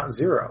 is not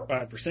 0.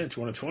 5% to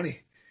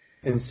 120.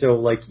 And so,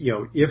 like,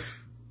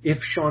 if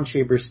Sean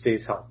Chambers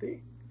stays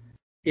healthy,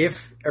 if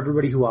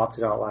everybody who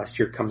opted out last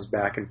year comes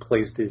back and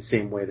plays the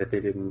same way that they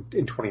did in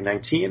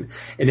 2019,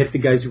 and if the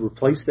guys who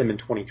replaced them in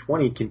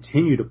 2020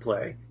 continue to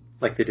play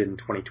like they did in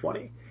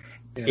 2020,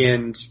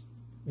 and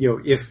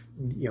if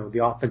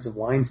the offensive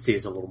line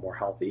stays a little more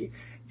healthy,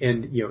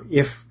 and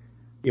if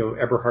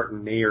Eberhardt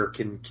and Mayer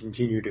can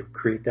continue to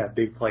create that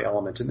big play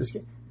element in this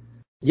game,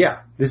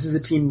 this is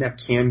a team that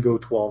can go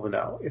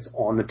 12-0. It's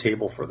on the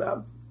table for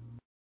them.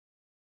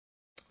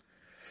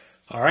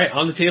 All right,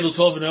 on the table,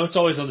 12-0. It's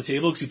always on the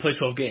table because you play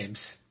 12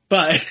 games.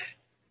 But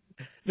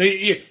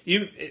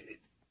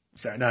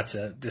sorry, not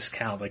to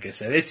discount. Like I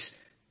said, it's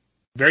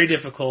very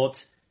difficult.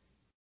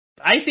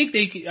 I think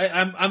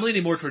I'm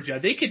leaning more towards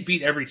Judd. They could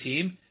beat every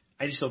team.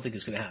 I just don't think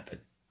it's going to happen.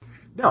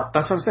 No,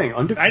 that's what I'm saying.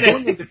 Going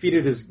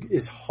undefeated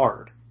is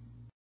hard,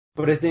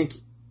 but I think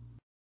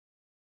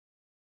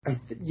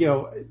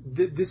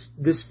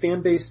this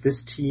fan base,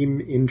 this team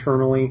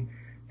internally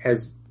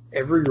has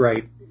every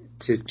right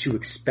to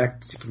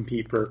expect to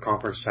compete for a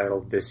conference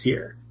title this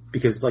year,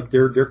 because like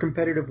their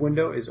competitive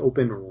window is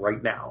open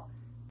right now,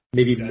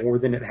 maybe more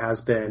than it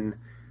has been,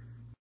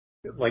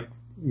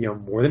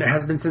 more than it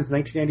has been since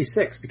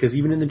 1996. Because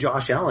even in the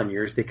Josh Allen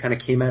years, they kind of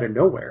came out of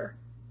nowhere.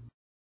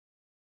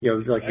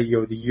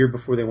 The year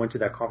before they went to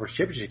that conference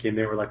championship game,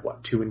 they were like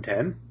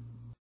 2-10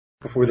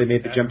 before they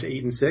made the jump to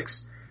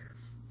 8-6.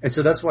 And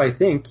so that's why I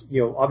think,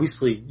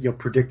 obviously,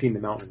 predicting the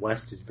Mountain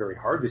West is very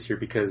hard this year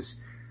because,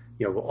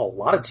 a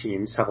lot of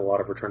teams have a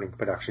lot of returning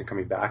production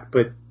coming back.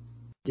 But,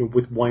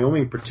 with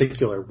Wyoming in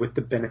particular, with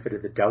the benefit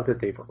of the doubt that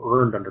they've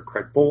earned under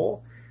Craig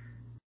Bohl,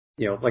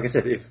 like I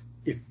said,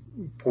 if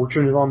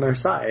fortune is on their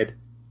side,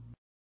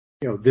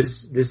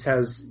 this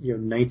has,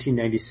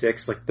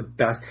 1996, like the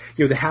best,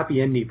 the happy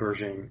ending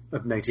version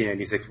of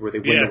 1996 where they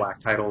win the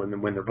WAC title and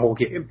then win their bowl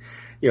game.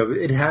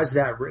 It has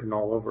that written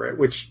all over it,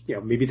 which,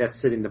 maybe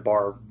that's setting the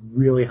bar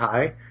really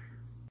high.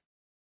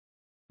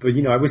 But,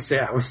 I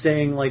was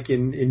saying like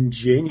in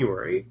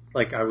January,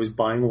 like I was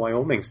buying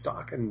Wyoming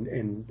stock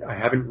and I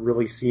haven't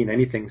really seen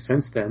anything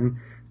since then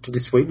to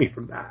dissuade me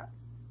from that.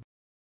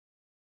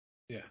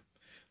 Yeah.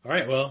 All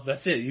right. Well,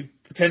 that's it. You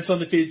potential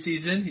undefeated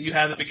season. You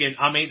have them again.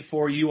 I'm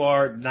 8-4. You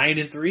are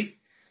 9-3.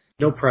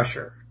 No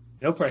pressure.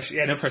 No pressure.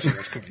 Yeah, no pressure.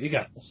 Come on, you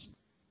got this.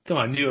 Come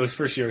on, new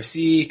first year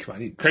OC. Come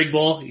on, Craig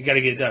Bohl. You got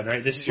to get it done,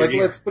 right? This is your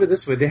year. Let's put it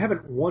this way: they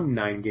haven't won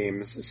 9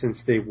 games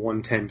since they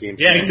won 10 games.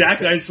 Yeah,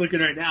 exactly. I'm just looking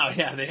right now.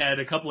 Yeah, they had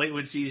a couple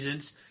 8-win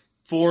seasons.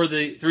 3 of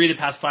the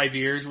past 5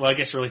 years. Well, I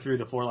guess really 3 of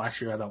the 4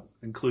 last year. I don't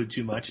include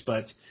too much,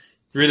 but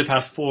 3 of the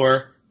past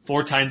 4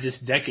 times this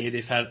decade,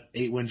 they've had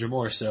 8 wins or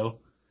more. So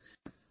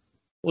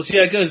we'll see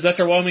how it goes. That's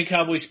our Wyoming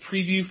Cowboys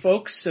preview,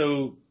 folks.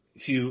 So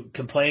if you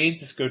complain,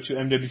 just go to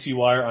MWC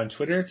Wire on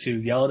Twitter to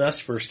yell at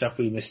us for stuff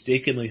we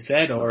mistakenly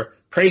said, or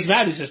praise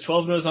Matt who says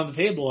 12-0 on the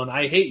table, and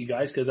I hate you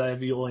guys because I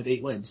have you only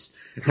 8 wins.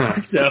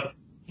 So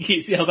you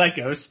can see how that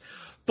goes.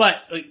 But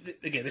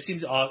again, this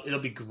seems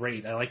it'll be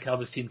great. I like how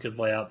this team could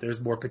lay out. There's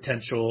more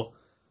potential.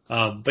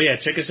 But yeah,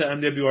 check us out at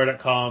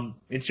MWR.com,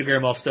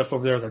 Instagram, all stuff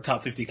over there with our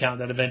top 50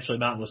 countdown, eventually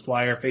Mountain West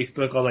Wire,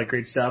 Facebook, all that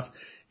great stuff.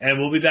 And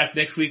we'll be back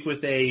next week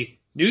with a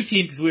new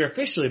team because we are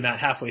officially not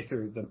halfway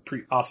through the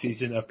off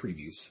season of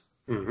previews.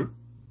 Mm-hmm.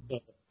 So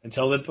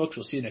until then, folks,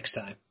 we'll see you next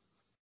time.